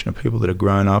generation of people that have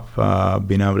grown up,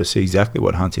 been able to see exactly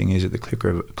what hunting is at the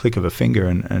click of a finger,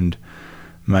 and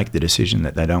make the decision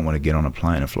that they don't want to get on a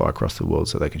plane and fly across the world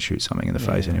so they can shoot something in the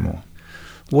face anymore.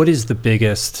 What is the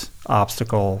biggest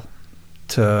obstacle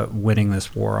to winning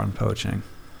this war on poaching?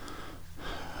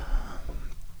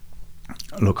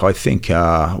 Look, I think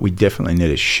we definitely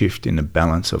need a shift in the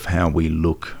balance of how we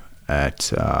look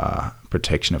at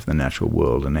protection of the natural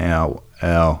world, and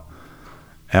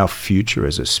our future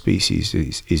as a species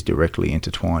is directly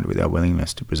intertwined with our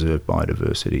willingness to preserve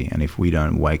biodiversity. And if we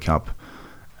don't wake up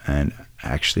and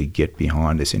actually get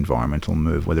behind this environmental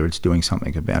move, whether it's doing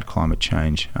something about climate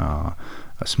change, a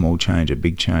small change, a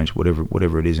big change,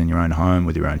 whatever it is in your own home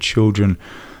with your own children,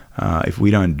 if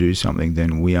we don't do something,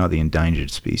 then we are the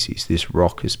endangered species. This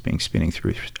rock has been spinning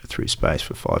through space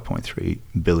for 5.3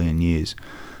 billion years,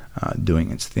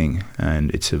 doing its thing,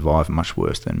 and it survived much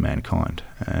worse than mankind.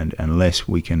 And unless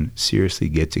we can seriously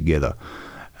get together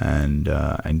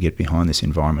and get behind this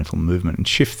environmental movement and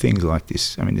shift things like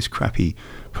this, this crappy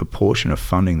proportion of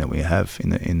funding that we have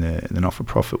in the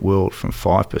not-for-profit world from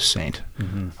 5%.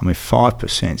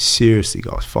 5%, seriously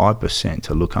guys, 5%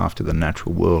 to look after the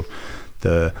natural world,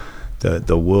 the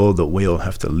world that we all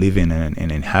have to live in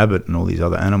and inhabit, and all these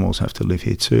other animals have to live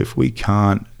here too. If we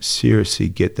can't seriously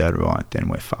get that right, then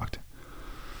we're fucked.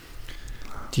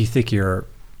 Do you think you're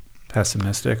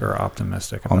pessimistic or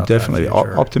optimistic about I'm definitely that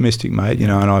future? optimistic, mate. You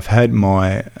know, and I've had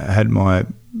my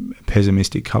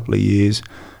pessimistic couple of years,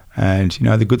 and you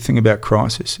know, the good thing about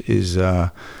crisis is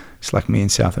it's like me in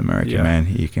South America, man.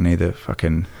 You can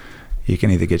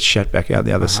either get shut back out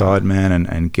the other side, man,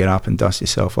 and get up and dust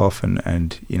yourself off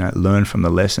and you know, learn from the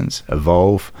lessons,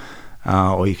 evolve,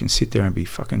 or you can sit there and be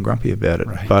fucking grumpy about it.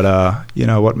 Right. But you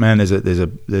know what, man?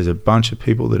 There's a bunch of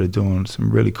people that are doing some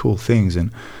really cool things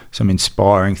and some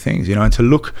inspiring things. You know, and to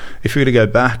look, if you were to go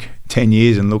back 10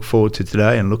 years and look forward to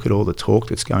today and look at all the talk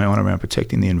that's going on around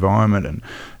protecting the environment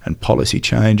and policy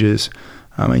changes.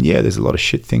 I mean, yeah, there's a lot of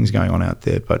shit things going on out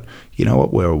there, but you know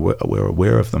what? We're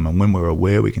aware of them, and when we're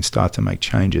aware, we can start to make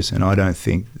changes. And I don't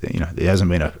think that, you know, there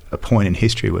hasn't been a point in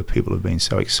history where people have been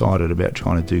so excited about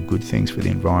trying to do good things for the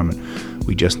environment.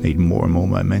 We just need more and more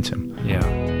momentum. Yeah.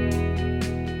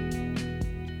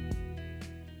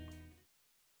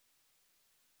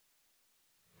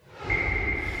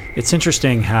 It's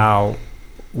interesting how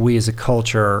we as a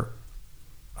culture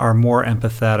are more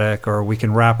empathetic, or we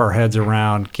can wrap our heads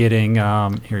around getting,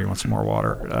 here, you want some more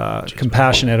water,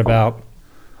 compassionate about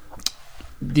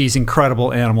these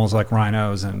incredible animals like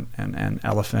rhinos and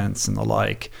elephants and the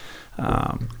like.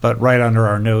 But right under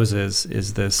our noses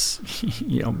is this,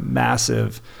 you know,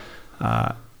 massive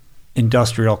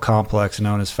industrial complex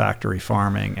known as factory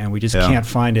farming, and we just can't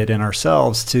find it in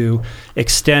ourselves to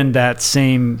extend that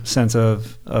same sense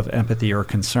of empathy or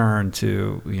concern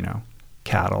to, you know,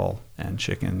 cattle and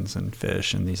chickens and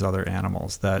fish and these other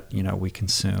animals that, you know, we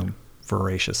consume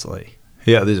voraciously.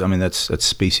 Yeah, that's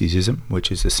speciesism,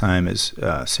 which is the same as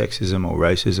sexism or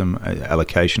racism,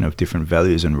 allocation of different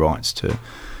values and rights to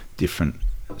different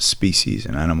species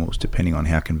and animals, depending on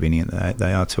how convenient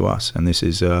they are to us. And this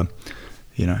is, you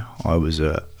know, I was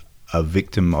a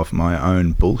victim of my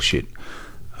own bullshit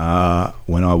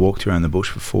when I walked around the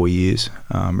bush for 4 years,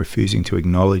 refusing to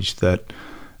acknowledge that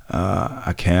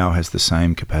a cow has the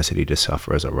same capacity to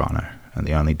suffer as a rhino, and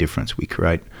the only difference we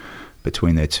create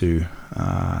between their two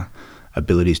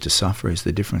abilities to suffer is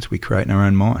the difference we create in our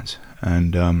own minds.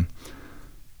 And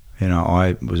you know,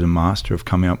 I was a master of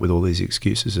coming up with all these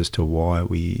excuses as to why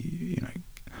we, you know,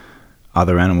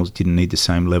 other animals didn't need the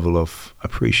same level of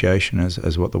appreciation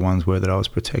as what the ones were that I was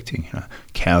protecting. You know,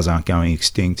 cows aren't going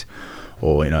extinct,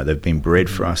 or, you know, they've been bred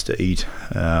for us to eat.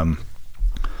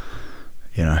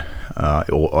 You know,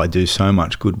 or I do so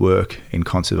much good work in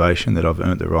conservation that I've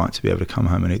earned the right to be able to come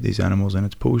home and eat these animals, and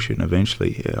it's bullshit. And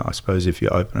eventually, I suppose if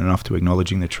you're open enough to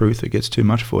acknowledging the truth, it gets too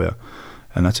much for you,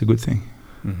 and that's a good thing.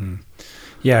 Mm-hmm.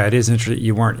 Yeah, it is interesting.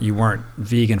 You weren't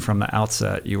vegan from the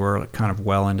outset. You were kind of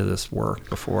well into this work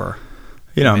before.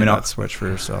 You know, that switch for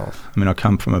yourself. I mean, I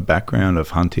come from a background of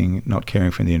hunting, not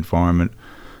caring for the environment,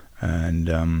 and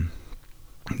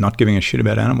not giving a shit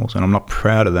about animals, and I'm not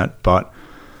proud of that, but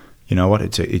you know what?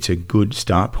 It's a good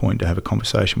start point to have a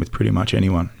conversation with pretty much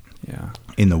anyone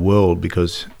in the world,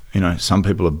 because, you know, some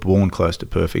people are born close to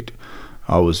perfect.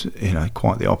 I was, you know,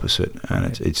 quite the opposite,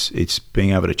 and it's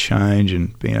being able to change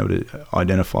and being able to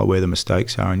identify where the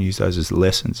mistakes are and use those as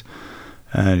lessons.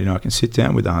 And, you know, I can sit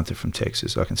down with the hunter from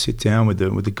Texas. I can sit down with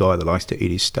the guy that likes to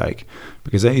eat his steak,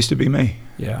 because that used to be me.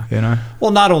 Yeah. You know.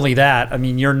 Well, not only that. I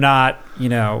mean, you're not, you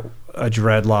know, a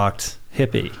dreadlocked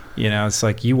hippie. You know, it's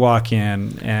like you walk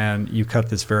in and you cut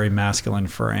this very masculine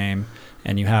frame,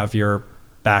 and you have your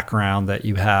background that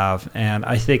you have, and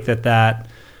I think that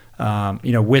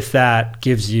you know, with that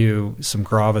gives you some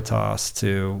gravitas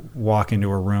to walk into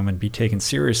a room and be taken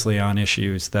seriously on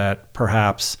issues that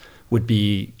perhaps would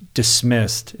be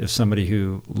dismissed if somebody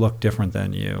who looked different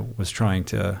than you was trying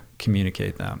to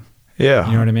communicate them. Yeah.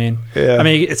 You know what I mean? Yeah. I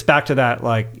mean, it's back to that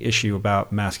like issue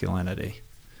about masculinity.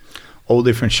 All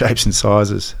different shapes and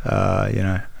sizes, you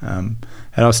know. And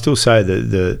I'll still say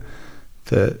that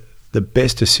the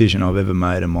best decision I've ever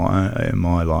made in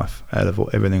my life, out of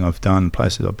everything I've done,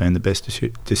 places I've been, the best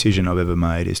decision I've ever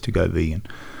made is to go vegan,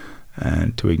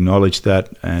 and to acknowledge that.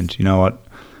 And you know what?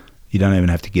 You don't even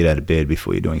have to get out of bed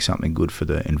before you're doing something good for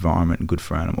the environment and good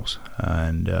for animals.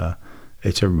 And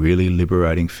it's a really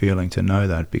liberating feeling to know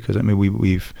that, because I mean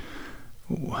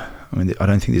I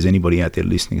don't think there's anybody out there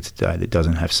listening today that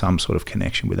doesn't have some sort of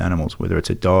connection with animals, whether it's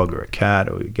a dog or a cat,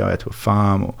 or you go out to a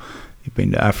farm, or you've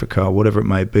been to Africa, or whatever it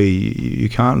may be. You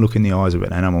can't look in the eyes of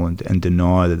an animal and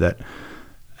deny that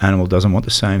animal doesn't want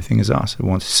the same thing as us. It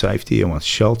wants safety, it wants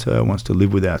shelter, it wants to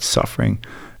live without suffering,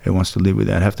 it wants to live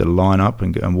without have to line up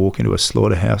and walk into a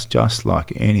slaughterhouse just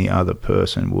like any other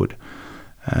person would.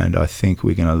 And I think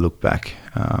we're going to look back.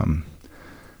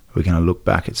 We're going to look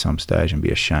back at some stage and be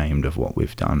ashamed of what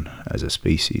we've done as a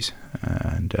species.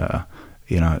 And,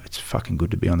 you know, it's fucking good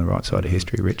to be on the right side of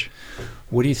history, Rich.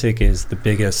 What do you think is the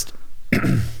biggest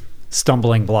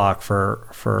stumbling block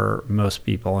for most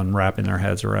people in wrapping their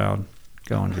heads around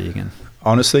going vegan?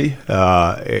 Honestly,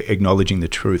 acknowledging the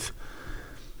truth.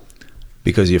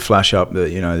 Because you flash up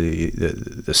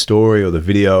the story or the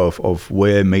video of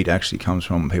where meat actually comes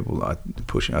from, people are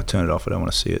pushing, I turn it off, I don't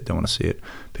want to see it.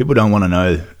 People don't want to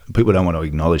know, people don't want to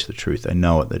acknowledge the truth. They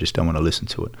know it, they just don't want to listen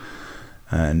to it.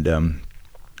 And,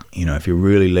 if you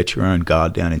really let your own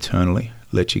guard down internally,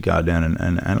 let your guard down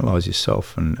and analyze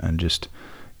yourself and just,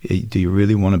 do you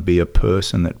really want to be a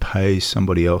person that pays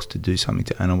somebody else to do something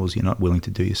to animals you're not willing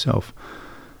to do yourself?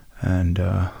 And,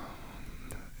 I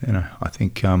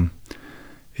think...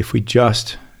 if we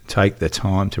just take the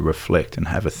time to reflect and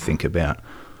have a think about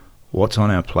what's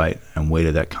on our plate and where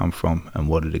did that come from and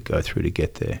what did it go through to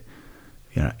get there,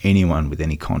 anyone with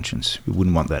any conscience, we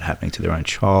wouldn't want that happening to their own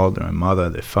child, their own mother,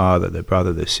 their father, their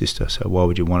brother, their sister. So why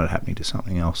would you want it happening to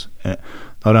something else?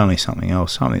 Not only something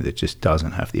else, something that just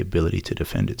doesn't have the ability to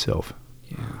defend itself.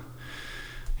 Yeah.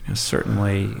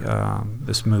 Certainly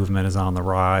this movement is on the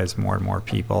rise. More and more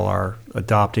people are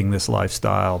adopting this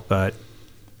lifestyle, but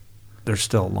there's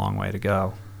still a long way to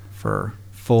go for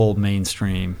full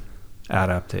mainstream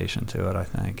adaptation to it, I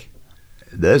think.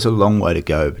 There's a long way to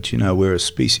go, but we're a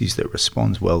species that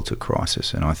responds well to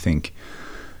crisis, and I think,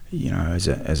 we've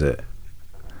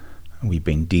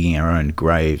been digging our own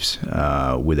graves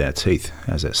with our teeth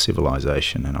as a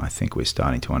civilization, and I think we're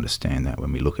starting to understand that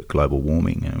when we look at global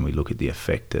warming and we look at the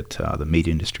effect that the meat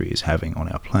industry is having on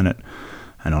our planet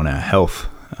and on our health.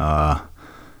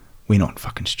 We're not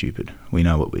fucking stupid. We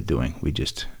know what we're doing. We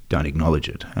just don't acknowledge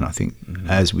it. And I think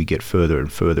as we get further and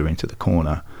further into the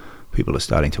corner, people are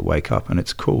starting to wake up, and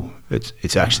it's cool.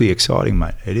 It's actually exciting,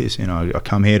 mate. It is. I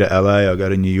come here to LA, I go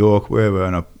to New York, wherever,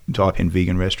 and I type in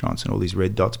vegan restaurants, and all these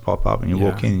red dots pop up, and you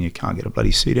walk in and you can't get a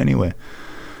bloody seat anywhere.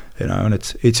 And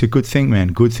it's a good thing, man.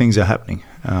 Good things are happening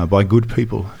by good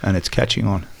people, and it's catching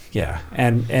on. Yeah,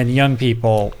 and young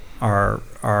people are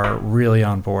really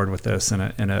on board with this in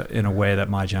a way that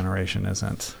my generation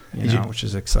isn't, which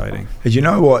is exciting. You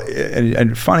know what?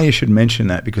 And funny you should mention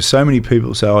that, because so many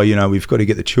people say, we've got to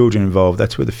get the children involved.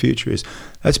 That's where the future is.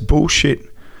 That's bullshit.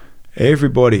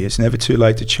 Everybody, it's never too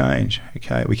late to change.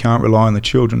 Okay, we can't rely on the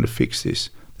children to fix this.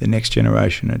 The next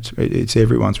generation, it's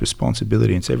everyone's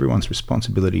responsibility. It's everyone's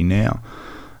responsibility now.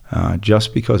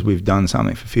 Just because we've done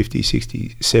something for 50,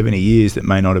 60, 70 years that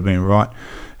may not have been right,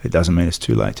 it doesn't mean it's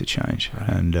too late to change. Right.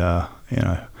 And,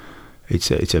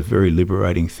 it's a very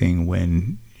liberating thing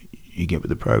when you get with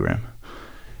the program.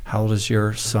 How old is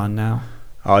your son now?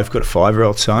 I've got a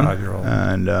 5-year-old son. 5-year-old.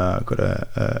 And I've got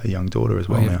a young daughter as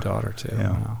well now. You have a daughter too.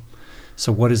 Yeah. Wow.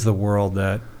 So what is the world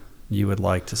that you would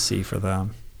like to see for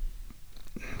them?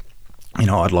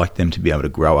 I'd like them to be able to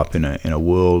grow up in a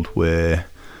world where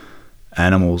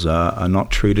animals are not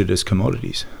treated as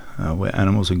commodities, where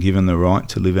animals are given the right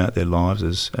to live out their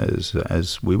lives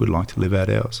as we would like to live out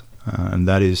ours. And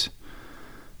that is,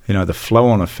 the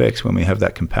flow-on effects when we have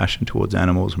that compassion towards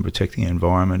animals and protecting the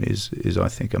environment is I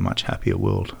think, a much happier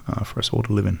world for us all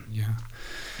to live in.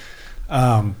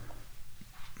 Yeah.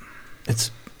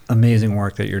 It's amazing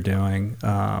work that you're doing.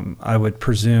 I would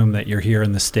presume that you're here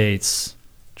in the States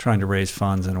trying to raise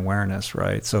funds and awareness,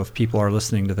 right? So if people are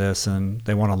listening to this and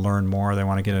they want to learn more, they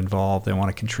want to get involved, they want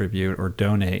to contribute or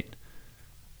donate,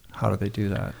 how do they do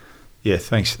that? Yeah,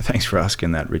 thanks for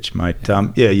asking that, Rich, mate.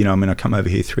 Yeah. I come over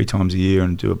here 3 times a year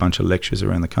and do a bunch of lectures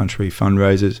around the country,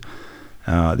 fundraisers.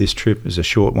 This trip is a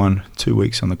short one, 2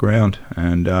 weeks on the ground.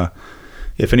 And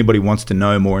if anybody wants to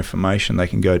know more information, they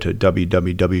can go to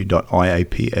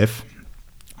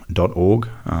www.iapf.org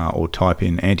or type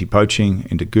in anti-poaching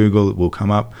into Google. It will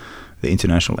come up, the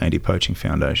International Anti-Poaching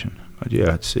Foundation. But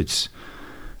yeah, it's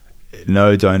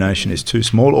no donation is too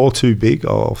small or too big.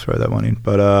 I'll throw that one in.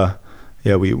 But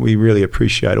yeah, we really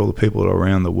appreciate all the people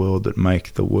around the world that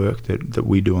make the work that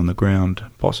we do on the ground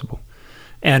possible.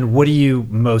 And what do you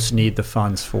most need the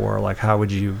funds for? Like, how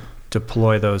would you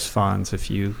deploy those funds if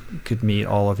you could meet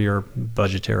all of your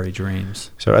budgetary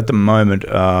dreams? So at the moment,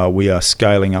 we are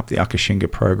scaling up the Akashinga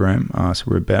program. So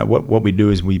we're about what we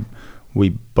do is we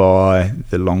buy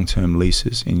the long-term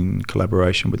leases in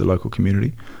collaboration with the local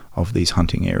community of these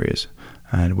hunting areas.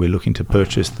 And we're looking to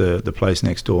purchase the place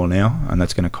next door now, and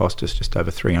that's going to cost us just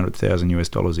over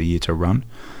 $300,000 a year to run.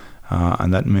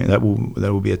 And that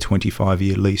will be a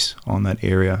 25-year lease on that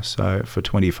area. So for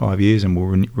 25 years, and we'll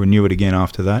renew it again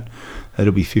after that.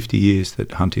 That'll be 50 years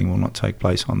that hunting will not take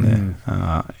place on there.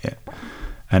 Yeah.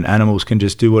 And animals can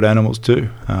just do what animals do.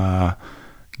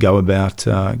 go about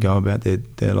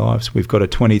their lives. We've got a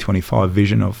 2025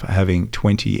 vision of having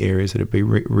 20 areas that will be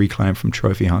reclaimed from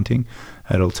trophy hunting.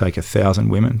 It'll take 1,000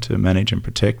 women to manage and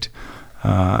protect,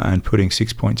 and putting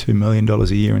 $6.2 million a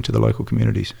year into the local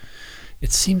communities.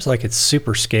 It seems like it's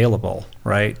super scalable,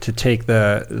 right? To take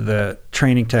the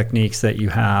training techniques that you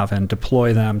have and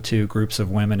deploy them to groups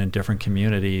of women in different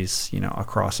communities,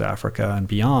 across Africa and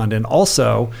beyond. And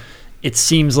also, it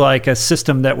seems like a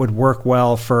system that would work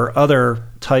well for other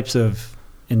types of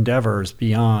endeavors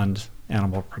beyond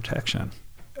animal protection.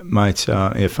 Mate,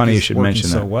 funny you should mention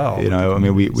that. So well.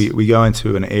 We go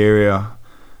into an area,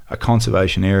 a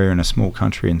conservation area in a small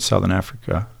country in southern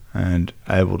Africa, and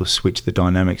able to switch the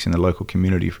dynamics in the local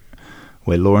community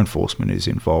where law enforcement is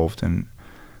involved, and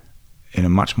in a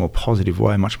much more positive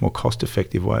way, much more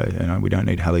cost-effective way. We don't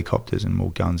need helicopters and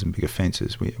more guns and bigger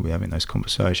fences. We're having those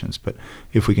conversations. But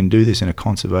if we can do this in a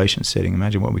conservation setting,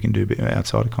 imagine what we can do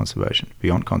outside of conservation,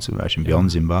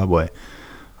 beyond Zimbabwe.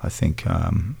 I think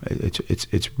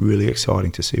it's really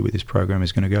exciting to see where this program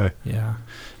is going to go. Yeah.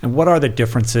 And what are the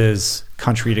differences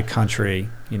country to country,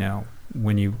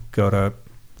 when you go to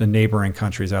the neighboring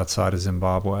countries outside of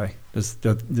Zimbabwe? Does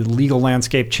the legal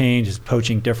landscape change? Is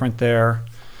poaching different there?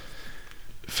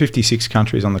 56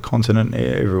 countries on the continent.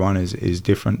 Everyone is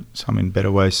different, some in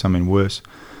better ways, some in worse.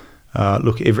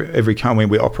 Look, every country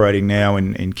we're operating now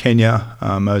in Kenya,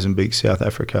 Mozambique, South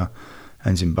Africa,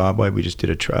 and Zimbabwe. We just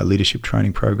did a leadership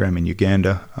training program in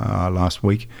Uganda last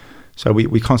week. So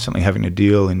we're constantly having to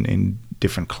deal in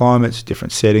different climates,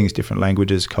 different settings, different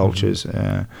languages, cultures,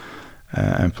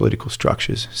 and political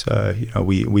structures. So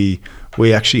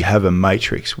we actually have a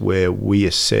matrix where we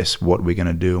assess what we're going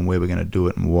to do and where we're going to do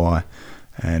it and why.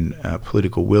 And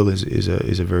political will is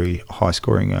a very high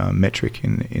scoring metric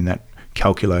in that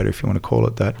calculator, if you want to call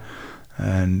it that.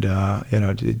 And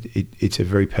it's a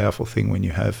very powerful thing when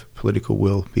you have political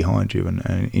will behind you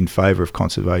and in favour of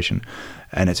conservation,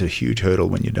 and it's a huge hurdle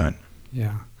when you don't.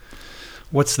 Yeah.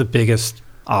 What's the biggest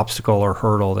obstacle or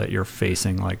hurdle that you're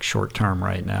facing, like short term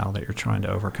right now, that you're trying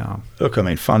to overcome? Look,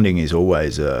 funding is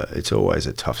always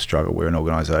a tough struggle. We're an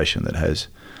organisation that has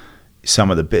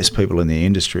some of the best people in the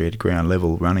industry at ground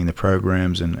level running the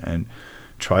programs and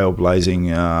trailblazing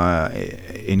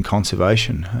in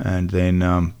conservation, and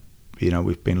then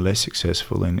we've been less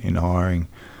successful in hiring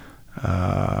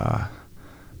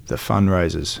the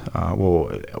fundraisers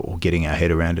or getting our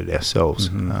head around it ourselves.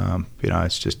 Mm-hmm.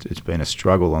 It's been a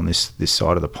struggle on this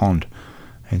side of the pond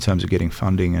in terms of getting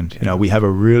funding, and we have a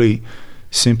really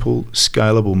simple,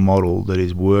 scalable model that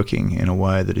is working in a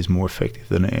way that is more effective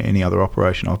than any other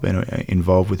operation I've been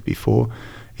involved with before.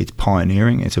 It's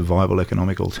pioneering. It's a viable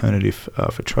economic alternative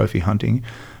for trophy hunting.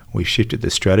 We've shifted the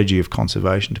strategy of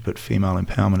conservation to put female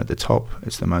empowerment at the top.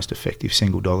 It's the most effective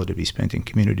single dollar to be spent in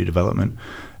community development,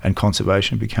 and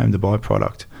conservation became the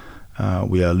byproduct.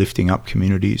 We are lifting up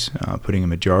communities, putting a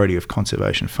majority of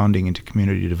conservation funding into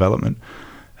community development.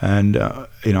 And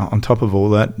on top of all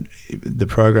that, the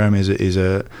program is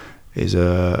a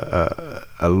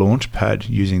launch pad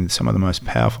using some of the most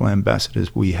powerful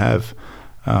ambassadors we have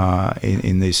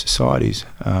in these societies,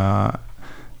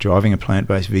 driving a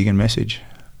plant-based vegan message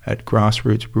at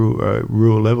grassroots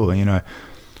rural level.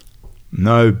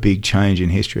 No big change in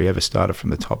history ever started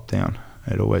from the top down.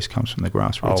 It always comes from the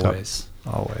grassroots up.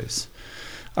 Always.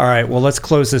 All right. Well, let's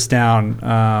close this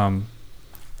down.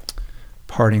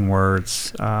 Parting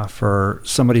words for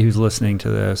somebody who's listening to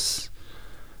this,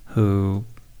 who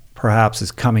perhaps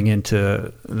is coming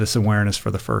into this awareness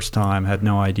for the first time, had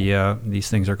no idea these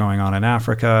things are going on in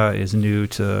Africa, is new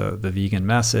to the vegan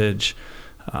message,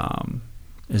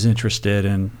 is interested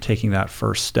in taking that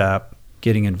first step,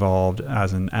 getting involved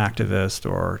as an activist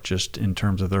or just in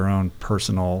terms of their own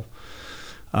personal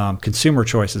consumer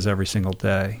choices every single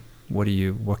day. What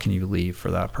can you leave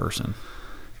for that person?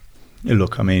 Yeah,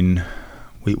 look,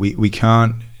 we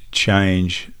can't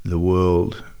change the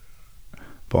world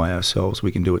by ourselves.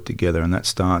 We can do it together, and that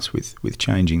starts with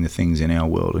changing the things in our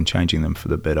world and changing them for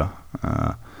the better.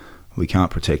 We can't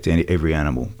protect every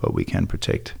animal, but we can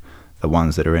protect the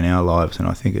ones that are in our lives. And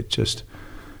I think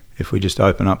if we just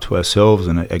open up to ourselves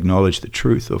and acknowledge the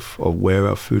truth of where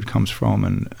our food comes from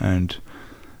and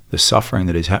the suffering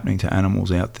that is happening to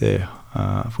animals out there,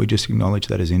 if we just acknowledge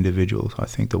that as individuals, I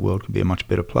think the world could be a much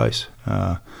better place.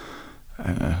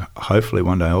 Hopefully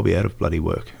one day I'll be out of bloody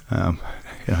work,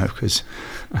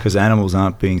 because animals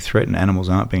aren't being threatened. Animals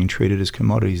aren't being treated as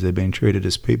commodities. They're being treated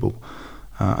as people,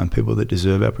 and people that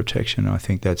deserve our protection. And I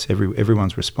think that's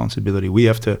everyone's responsibility. We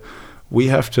have to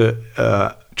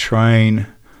train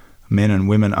men and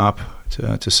women up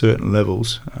to certain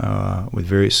levels with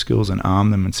various skills and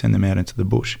arm them and send them out into the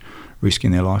bush,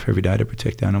 risking their life every day to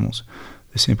protect animals.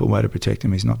 The simple way to protect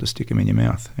them is not to stick them in your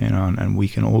mouth, and we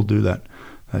can all do that.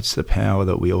 That's the power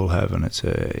that we all have, and it's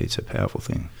a powerful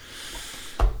thing.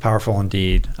 Powerful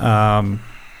indeed.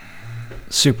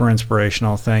 Super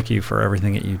inspirational. Thank you for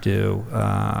everything that you do.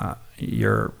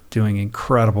 You're doing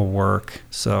incredible work.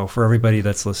 So for everybody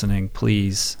that's listening,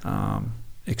 please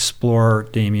explore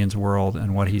Damien's world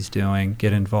and what he's doing.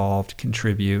 Get involved,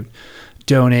 contribute,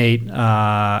 donate.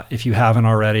 If you haven't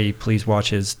already, please watch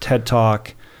his TED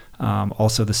Talk.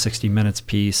 Also the 60 Minutes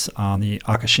piece on the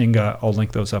Akashinga. I'll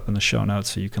link those up in the show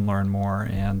notes so you can learn more,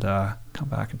 and come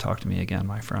back and talk to me again,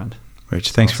 my friend.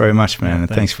 Rich, thanks very much, man. Yeah, and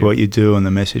thanks for what you do and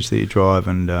the message that you drive,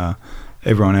 and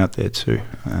everyone out there too.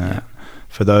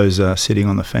 For those sitting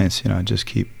on the fence, just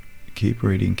keep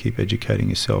reading, keep educating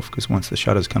yourself, because once the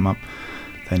shutters come up,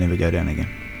 they never go down again.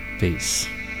 Peace.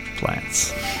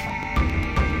 Plants.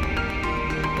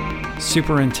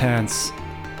 Super intense,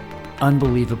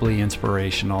 unbelievably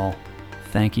inspirational.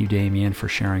 Thank you, Damien, for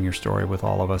sharing your story with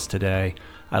all of us today.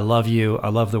 I love you. I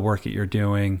love the work that you're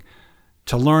doing.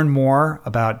 To learn more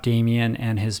about Damien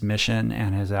and his mission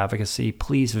and his advocacy,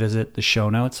 please visit the show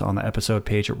notes on the episode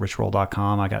page at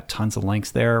richroll.com. I got tons of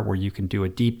links there where you can do a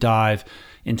deep dive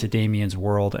into Damien's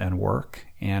world and work.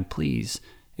 And please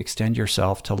extend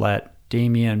yourself to let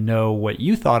Damien know what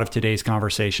you thought of today's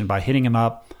conversation by hitting him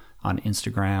up on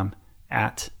Instagram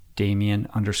at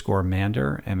Damien_Mander,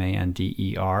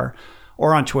 Mander,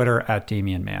 or on Twitter at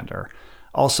Damien Mander.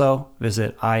 Also,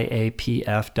 visit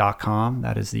IAPF.com.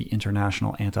 That is the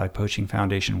International Anti-Poaching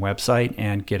Foundation website,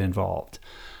 and get involved.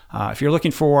 If you're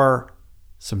looking for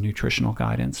some nutritional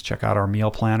guidance, check out our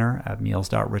meal planner at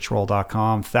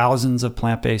meals.richroll.com. Thousands of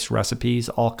plant-based recipes,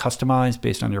 all customized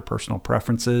based on your personal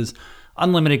preferences,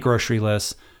 unlimited grocery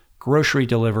lists, grocery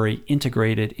delivery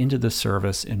integrated into the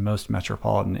service in most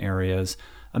metropolitan areas,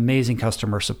 amazing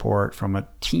customer support from a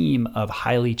team of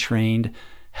highly trained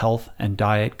health and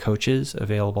diet coaches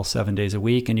available 7 days a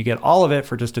week, and you get all of it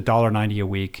for just $1.90 a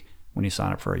week when you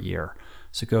sign up for a year.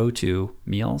 So go to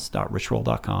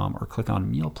meals.richroll.com or click on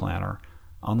Meal Planner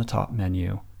on the top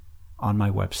menu on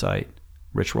my website,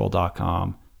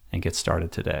 richroll.com, and get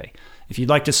started today. If you'd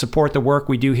like to support the work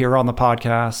we do here on the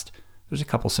podcast, there's a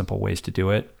couple simple ways to do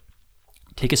it.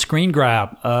 Take a screen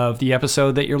grab of the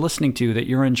episode that you're listening to, that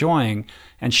you're enjoying,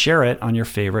 and share it on your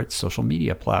favorite social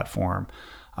media platform.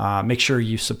 Make sure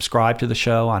you subscribe to the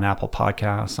show on Apple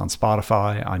Podcasts, on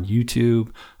Spotify, on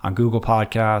YouTube, on Google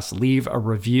Podcasts. Leave a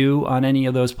review on any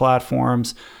of those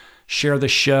platforms. Share the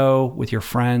show with your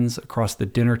friends across the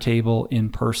dinner table in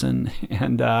person.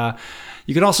 And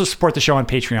you can also support the show on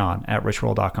Patreon at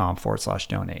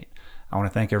richroll.com/donate. I want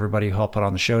to thank everybody who helped put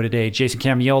on the show today. Jason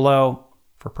Camiolo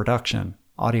for production,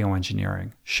 audio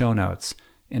engineering, show notes,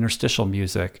 interstitial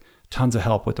music, tons of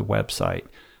help with the website.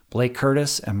 Blake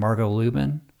Curtis and Margot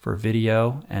Lubin for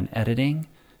video and editing.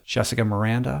 Jessica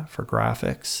Miranda for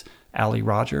graphics. Ali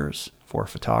Rogers for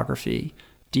photography.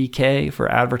 DK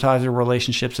for advertiser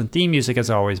relationships, and theme music, as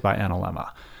always, by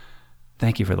Analemma.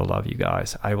 Thank you for the love, you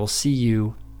guys. I will see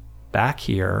you back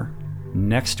here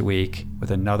next week with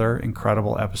another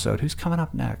incredible episode. Who's coming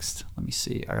up next? Let me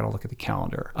see. I got to look at the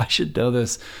calendar. I should know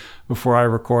this before I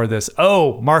record this.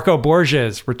 Oh, Marco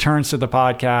Borges returns to the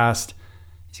podcast.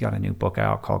 He's got a new book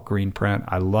out called Green Print.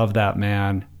 I love that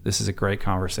man. This is a great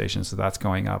conversation. So that's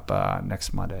going up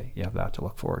next Monday. You have that to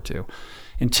look forward to.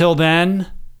 Until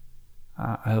then,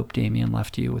 I hope Damien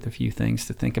left you with a few things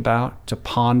to think about, to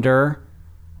ponder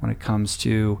when it comes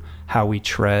to how we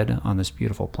tread on this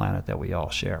beautiful planet that we all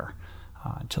share.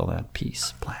 Until then,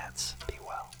 peace, plants, be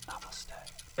well.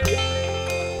 Namaste.